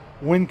anymore,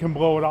 wind can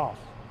blow it off.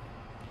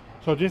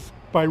 So just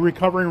by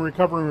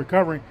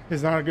recovering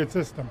is not a good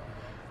system.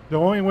 The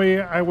only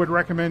way I would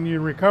recommend you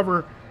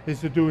recover is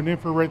to do an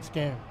infrared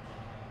scan.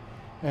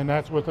 And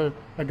that's with a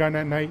gun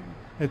at night.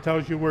 It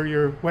tells you where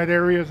your wet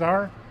areas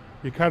are,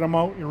 you cut them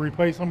out, you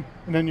replace them,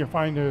 and then you're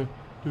fine to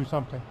do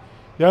something.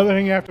 The other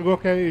thing you have to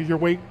look at is your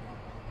weight,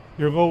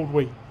 your load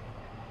weight.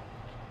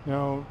 You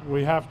know,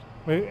 we have,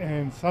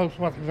 in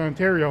Southwestern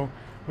Ontario,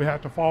 we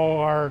have to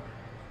follow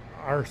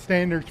our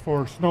standards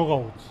for snow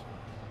loads.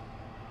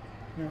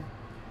 Yeah.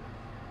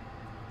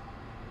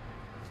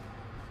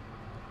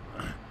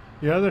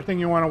 The other thing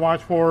you want to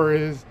watch for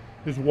is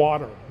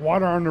water.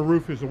 Water on the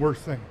roof is the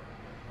worst thing.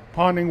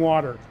 Ponding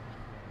water.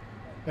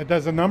 It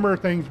does a number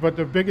of things, but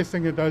the biggest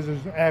thing it does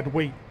is add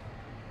weight.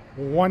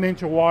 1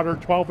 inch of water,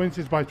 12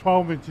 inches by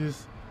 12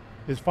 inches,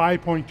 is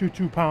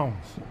 5.22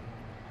 pounds.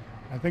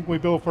 I think we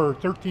build for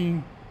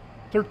 13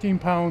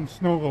 pound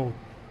snow load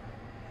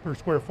per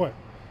square foot.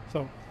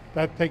 So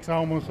that takes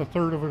almost a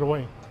third of it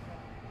away.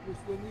 You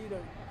still need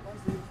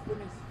once you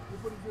finish, you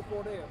put it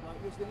before there, but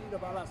you still need a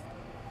ballast.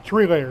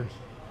 3 layers.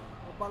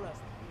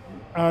 Ballast.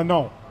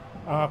 No,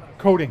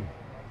 coating.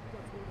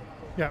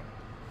 Yeah.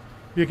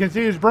 You can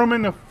see he's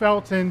brooming the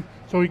felts in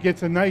so he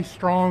gets a nice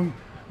strong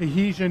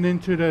adhesion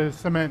into the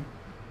cement.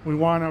 We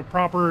want a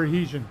proper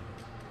adhesion.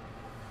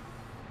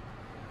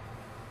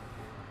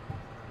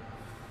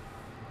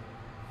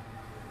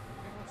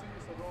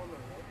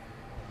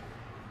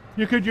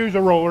 You could use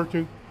a roller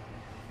too.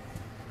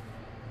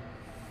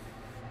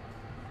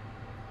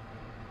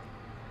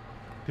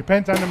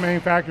 Depends on the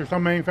manufacturer.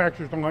 Some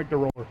manufacturers don't like the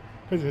roller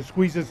because it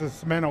squeezes the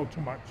cement out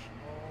too much.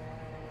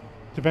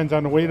 Depends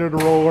on the weight of the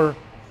roller.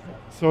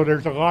 So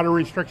there's a lot of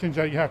restrictions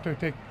that you have to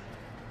take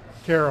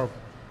care of.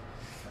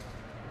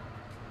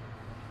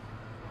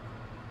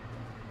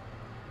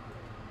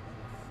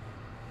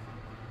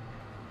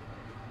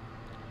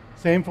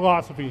 Same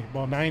philosophy,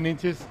 about 9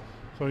 inches,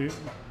 so you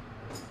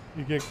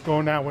get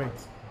going that way.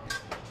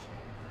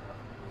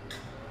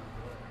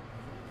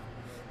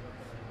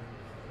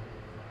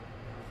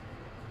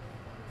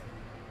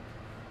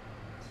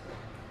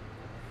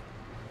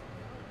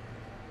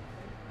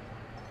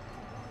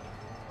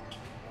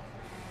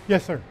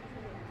 Yes, sir.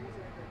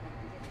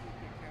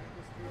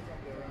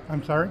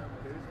 I'm sorry?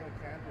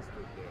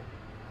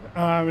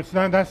 It's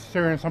not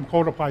necessary in some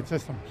code applied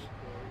systems.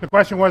 The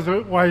question was,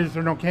 why is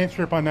there no can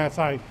strip on that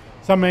side?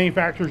 Some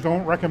manufacturers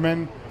don't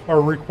recommend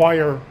or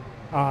require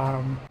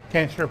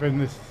can strip in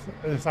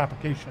this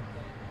application.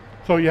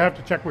 So you have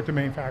to check with the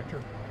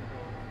manufacturer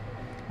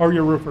or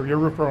your roofer. Your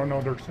roofer will know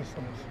their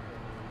systems.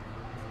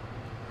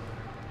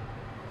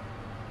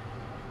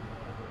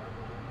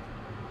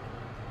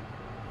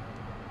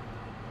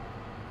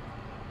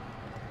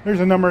 There's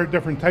a number of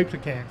different types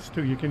of cans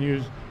too. You can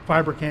use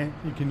fiber can,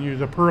 you can use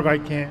a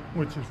perlite can,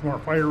 which is more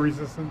fire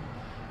resistant.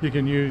 You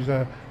can use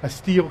a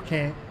steel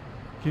can,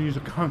 you can use a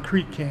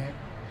concrete can,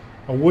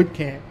 a wood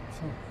can.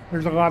 So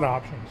there's a lot of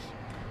options.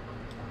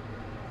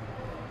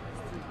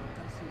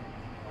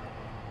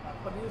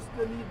 But you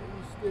still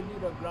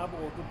need a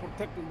gravel to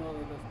protect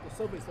the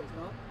surfaces,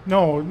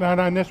 no? No, not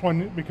on this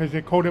one because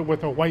they coat it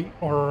with a white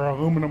or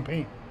aluminum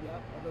paint. Yeah,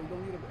 but you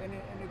don't need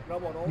any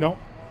gravel at all? No.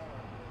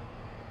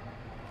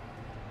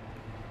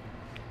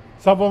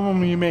 Some of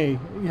them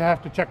you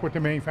have to check with the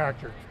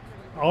manufacturer.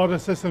 All the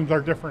systems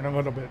are different a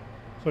little bit,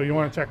 so you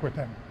want to check with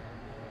them.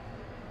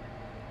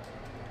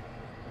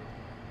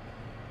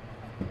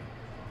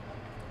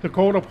 The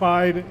coat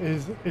applied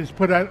is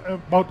put at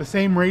about the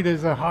same rate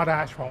as a hot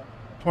asphalt,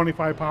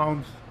 25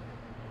 pounds,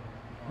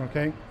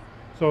 okay?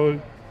 So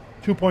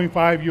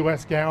 2.5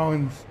 US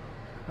gallons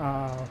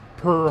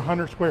per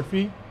 100 square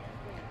feet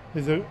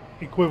is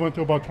equivalent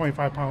to about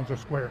 25 pounds a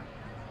square,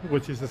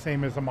 which is the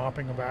same as a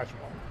mopping of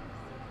asphalt.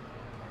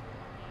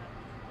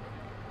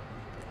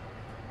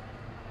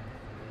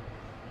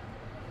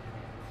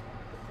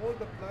 All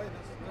the ply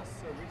has less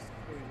risk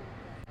for you.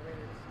 I mean,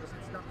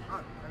 it's not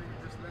hot. I mean,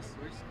 just less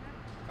risk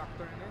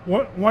factor in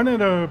it. One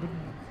of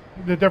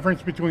the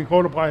difference between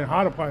cold apply and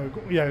hot apply,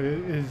 yeah,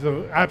 is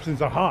the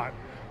absence of hot,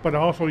 but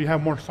also you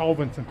have more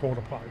solvents in cold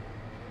apply.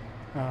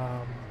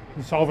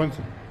 The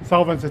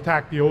solvents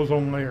attack the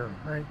ozone layer,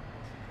 right?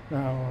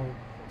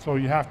 So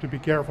you have to be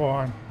careful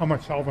on how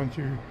much solvents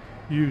you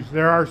use.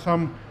 There are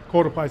some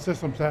cold apply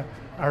systems that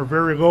are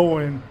very low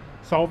in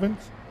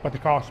solvents, but they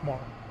cost more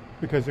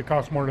because it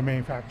costs more to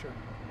manufacture.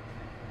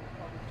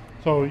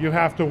 So you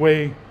have to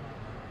weigh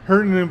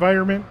hurting the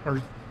environment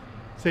or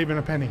saving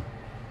a penny.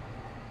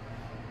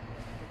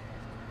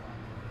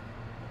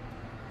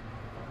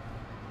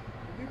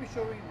 Will you be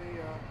showing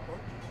the torch?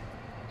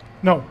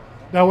 No,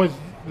 that was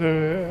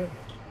the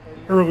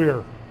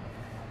earlier,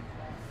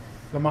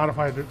 the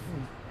modified.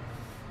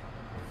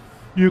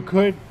 You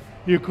could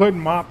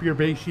mop your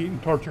base sheet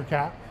and torch your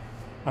cap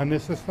on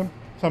this system.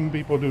 Some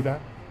people do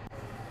that.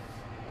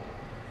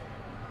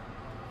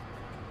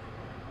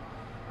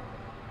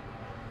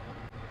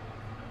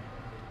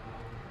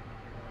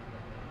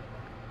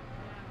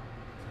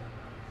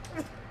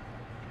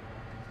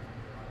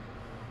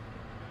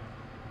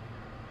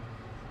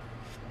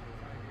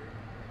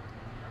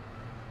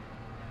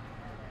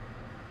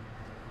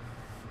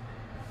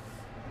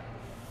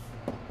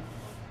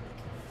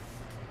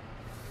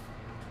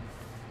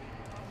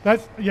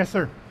 Yes,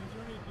 sir. Is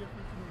there any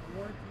difference in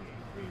warranties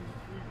between the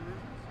 3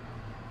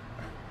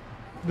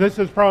 versions? This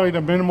is probably the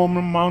minimum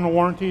amount of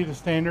warranty, the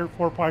standard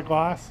 4-ply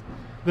glass.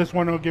 This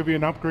one will give you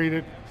an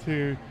upgraded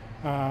to,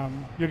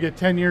 you'll get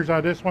 10 years out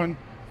of this one,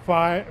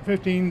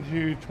 15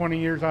 to 20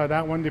 years out of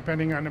that one,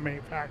 depending on the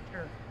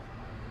manufacturer.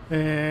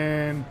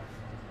 And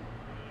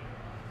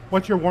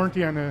what's your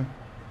warranty on the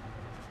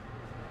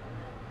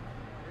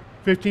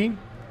 15?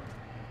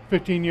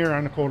 15 year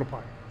on the cold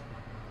apply.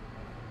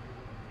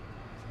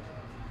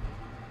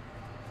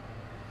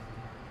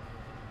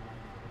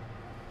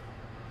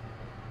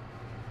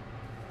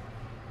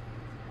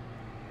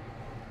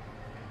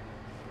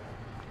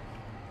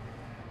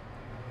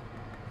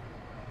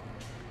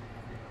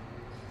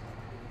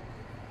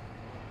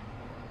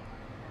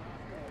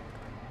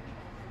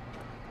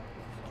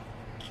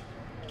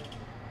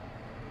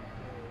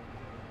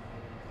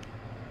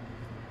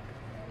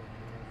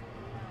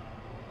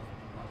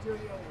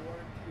 Material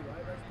warranty,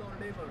 right? That's not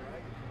labor,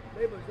 right?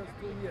 Labor is just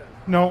 2 years.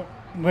 No,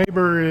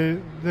 labor is,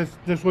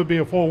 this would be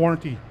a full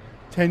warranty.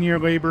 10-year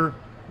labor,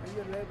 3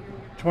 year labor,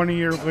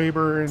 20-year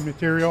labor and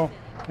material,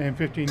 and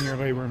 15-year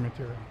labor and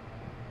material.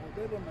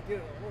 labor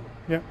material.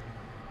 Yep.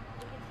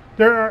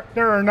 There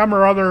are a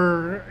number of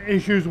other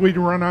issues we'd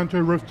run onto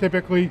a roof,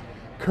 typically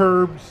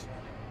curbs,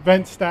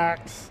 vent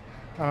stacks,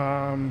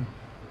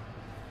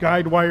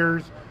 guide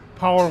wires,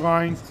 power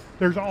lines.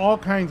 There's all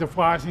kinds of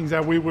flashings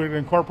that we would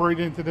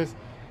incorporate into this,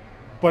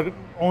 but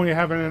only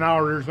having an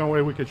hour, there's no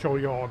way we could show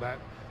you all that,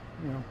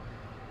 you know.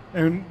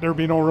 And there'd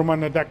be no room on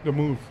the deck to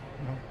move,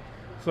 you know.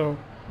 So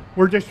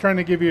we're just trying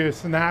to give you a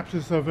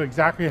synopsis of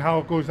exactly how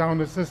it goes down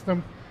the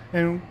system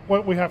and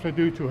what we have to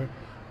do to it.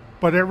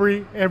 But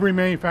every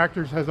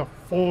manufacturer has a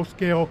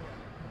full-scale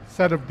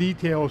set of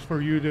details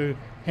for you to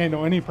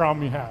handle any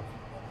problem you have.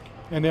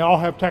 And they all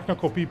have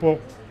technical people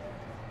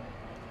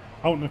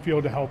out in the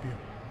field to help you.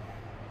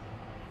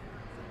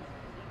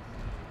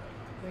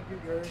 Thank you,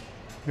 Gary.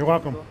 You're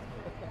welcome.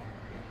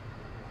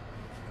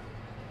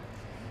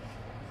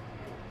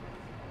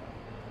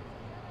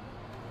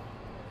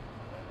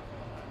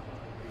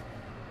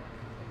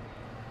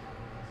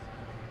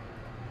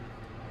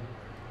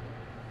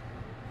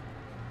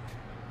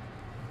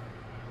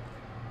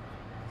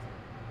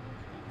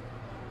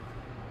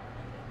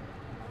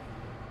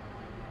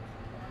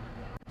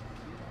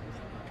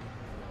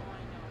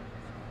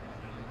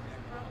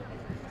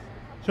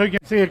 So you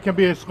can see it can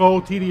be a slow,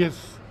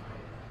 tedious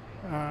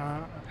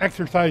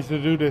exercise to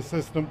do this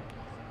system.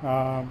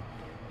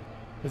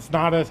 It's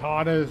not as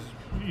hot as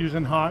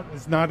using hot.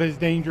 It's not as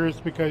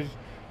dangerous because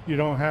you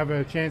don't have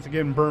a chance of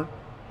getting burnt.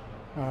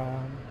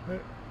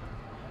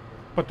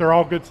 But they're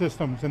all good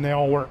systems and they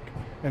all work.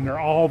 And they're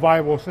all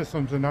viable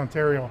systems in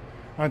Ontario.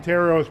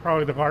 Ontario is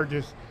probably the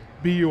largest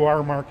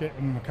BUR market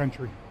in the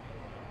country.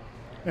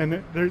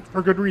 And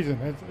for good reason.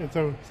 It's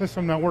a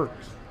system that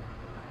works.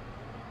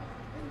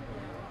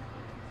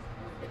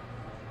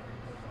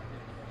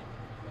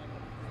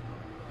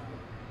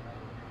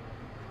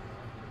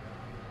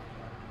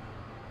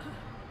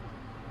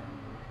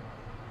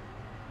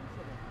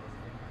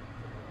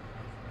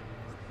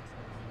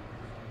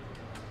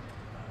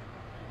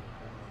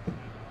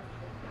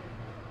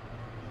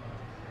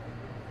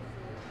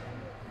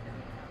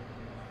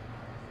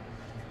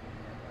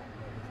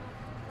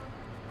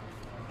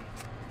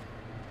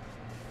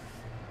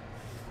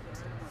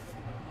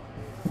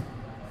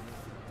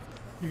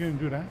 You gonna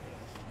do that?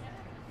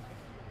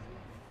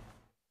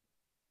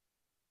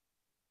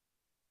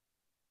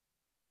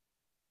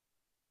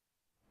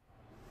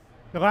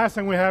 The last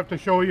thing we have to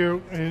show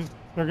you is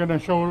they're gonna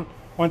show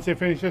once they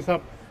finish this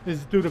up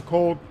is do the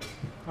cold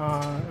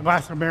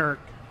elastomeric.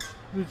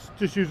 It's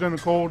just using a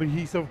cold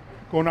adhesive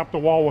going up the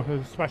wall with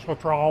a special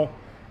trowel,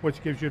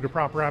 which gives you the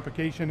proper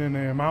application and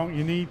the amount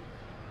you need,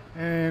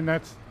 and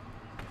that's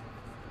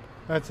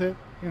it.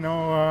 You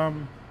know,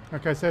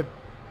 like I said.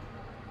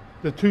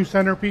 The two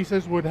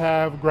centerpieces would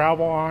have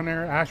gravel on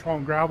there, asphalt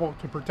and gravel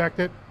to protect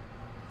it.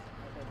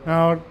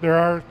 Now, there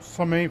are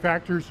some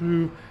manufacturers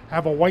who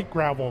have a white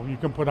gravel you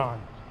can put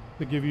on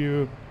to give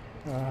you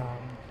a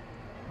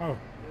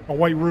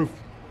white roof,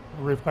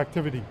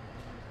 reflectivity.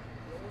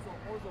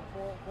 Also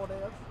for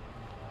layers.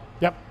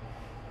 Yep.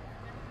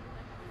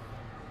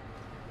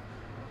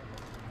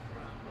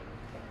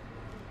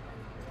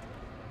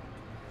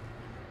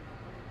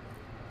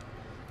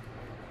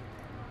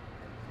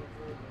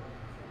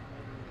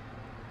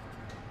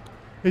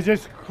 Is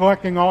just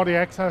collecting all the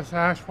excess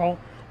asphalt.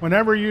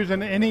 Whenever you're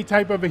using any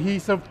type of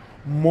adhesive,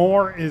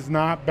 more is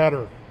not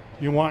better.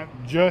 You want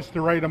just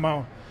the right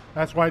amount.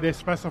 That's why they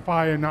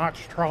specify a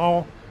notch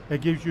trowel that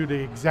gives you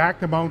the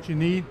exact amount you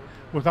need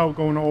without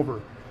going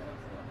over.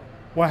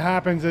 What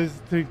happens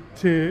is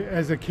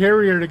as a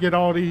carrier to get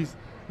all these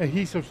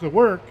adhesives to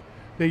work,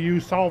 they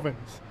use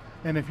solvents.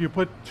 And if you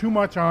put too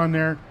much on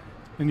there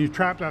and you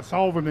trap that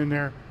solvent in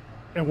there,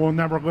 it will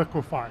never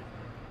liquefy.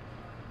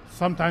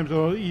 Sometimes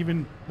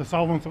the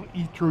solvents will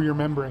eat through your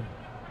membrane.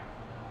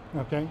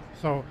 Okay,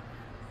 so,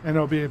 and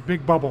it'll be a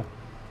big bubble.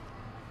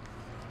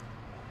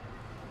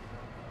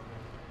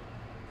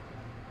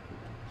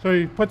 So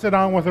he puts it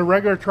on with a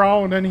regular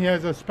trowel, and then he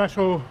has a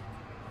special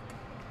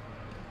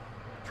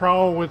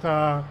trowel with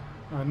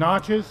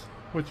notches,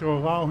 which will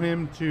allow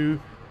him to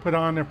put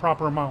on the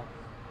proper amount.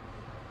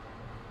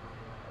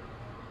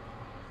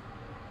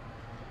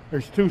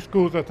 There's two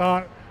schools of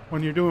thought.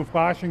 When you're doing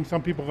flashing,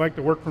 some people like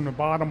to work from the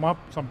bottom up,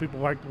 some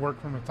people like to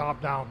work from the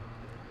top down.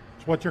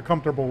 It's what you're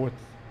comfortable with.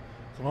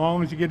 As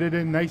long as you get it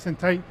in nice and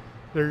tight,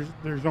 there's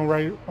no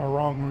right or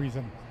wrong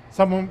reason.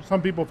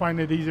 Some people find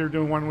it easier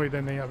doing one way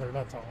than the other,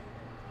 that's all.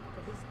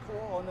 So this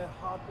core on the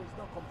hard is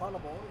not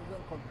compatible. Is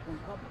it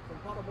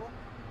compatible?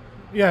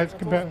 Yeah, it's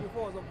compatible. compatible.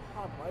 Before it was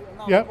hard, right? And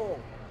now Yep,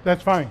 cold.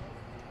 that's fine.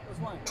 That's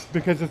fine.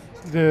 Because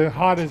the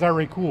hot is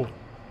already cooled.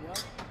 Yeah.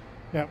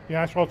 Yeah, the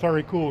asphalt's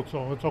already cooled,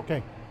 so it's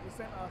okay. The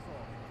same asphalt.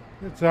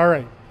 It's all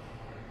right.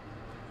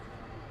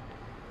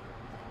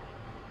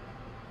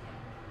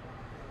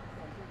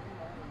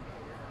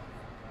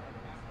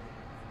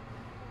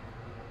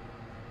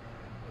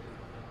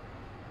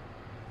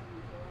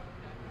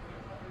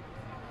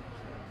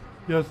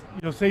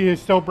 You'll see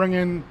he's still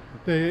bringing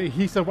the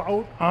adhesive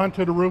out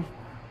onto the roof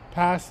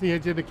past the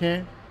edge of the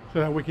can so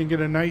that we can get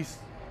a nice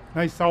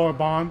solid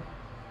bond.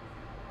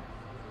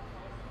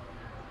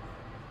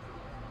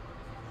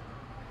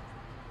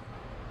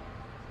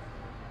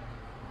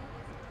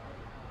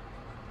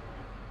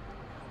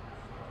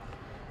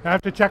 I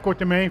have to check with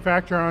the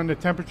manufacturer on the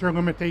temperature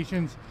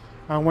limitations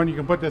on when you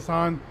can put this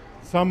on.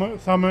 Some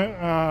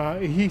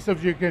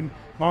adhesives you can,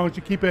 as long as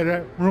you keep it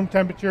at room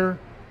temperature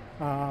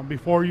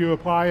before you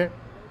apply it,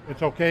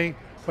 it's okay,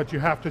 but you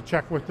have to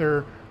check with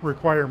their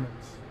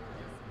requirements.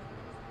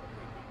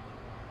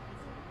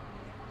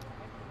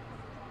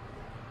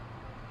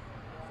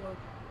 So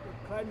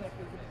the climate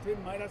is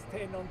between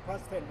 -10 and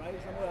 +10,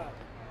 right? Somewhere.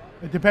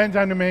 It depends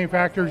on the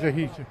manufacturer's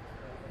adhesive.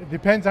 It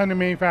depends on the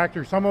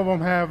manufacturer. Some of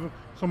them have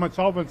so much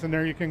solvents in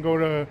there you can go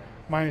to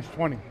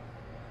 -20.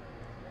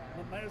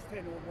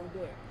 -10 won't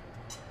do it.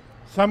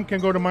 Some can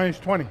go to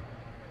 -20.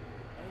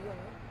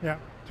 Yeah,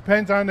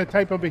 depends on the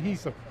type of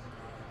adhesive.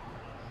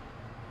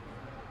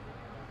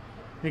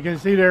 You can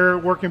see they're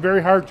working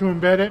very hard to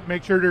embed it.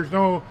 Make sure there's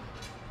no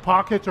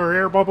pockets or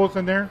air bubbles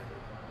in there.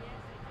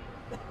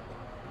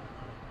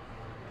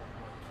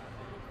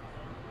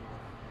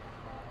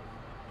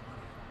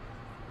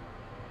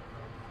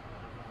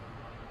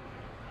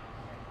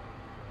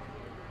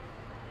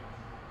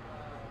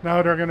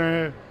 Now they're going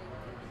to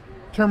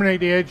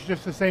terminate the edge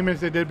just the same as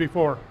they did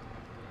before.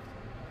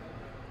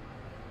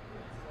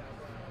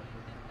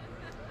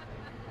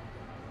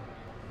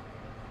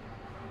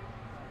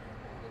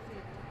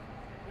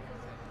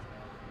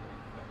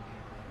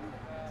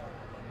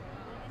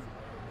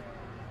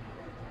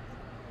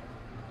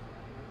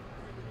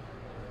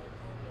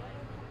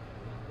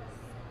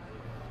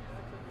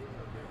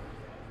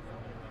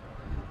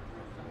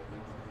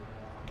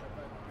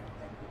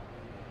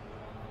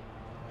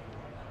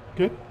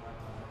 Good.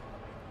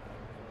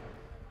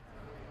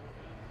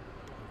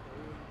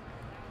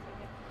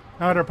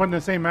 Now they're putting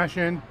the same mesh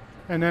in,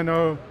 and then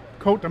they'll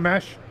coat the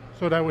mesh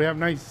so that we have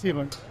nice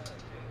sealant.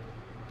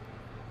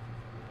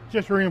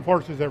 Just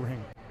reinforces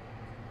everything.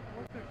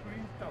 What's the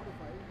green stuff?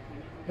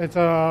 It's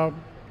a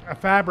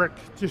fabric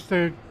just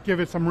to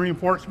give it some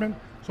reinforcement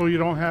so you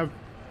don't have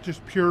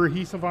just pure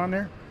adhesive on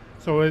there.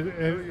 So So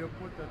you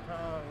put the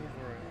tar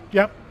over it.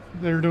 yep,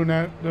 they're doing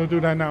that. They'll do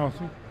that now.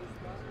 See?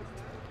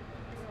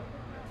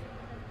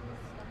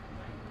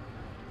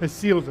 It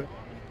seals it.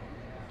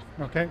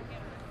 Okay.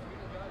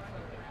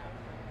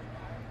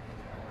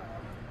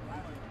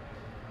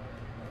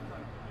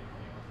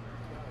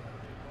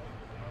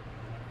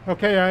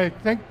 Okay, I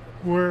think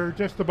we're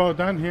just about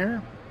done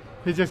here.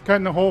 He's just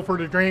cutting the hole for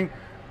the drain.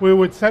 We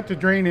would set the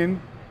drain in.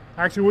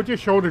 Actually, we'll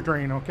just show the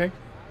drain, okay?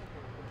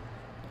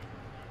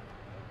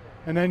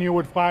 And then you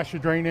would flash the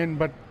drain in,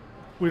 but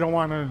we don't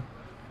want to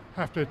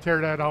have to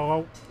tear that all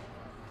out.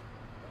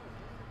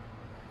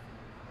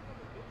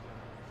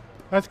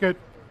 That's good.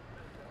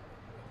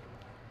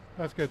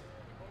 That's good.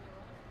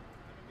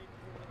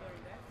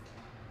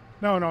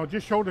 No,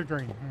 just show the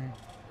drain.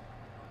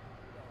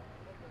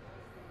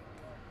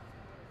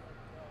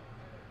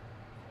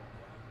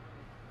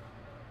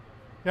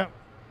 Yep.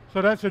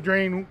 So that's the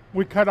drain.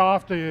 We cut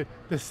off the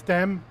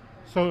stem,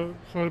 so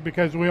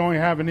because we only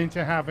have 1.5 inch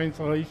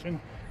insulation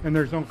and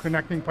there's no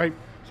connecting pipe.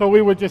 So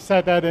we would just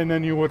set that in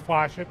and you would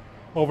flash it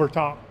over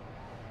top.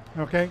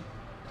 Okay.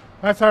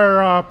 That's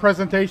our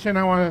presentation.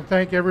 I want to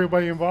thank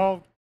everybody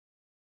involved.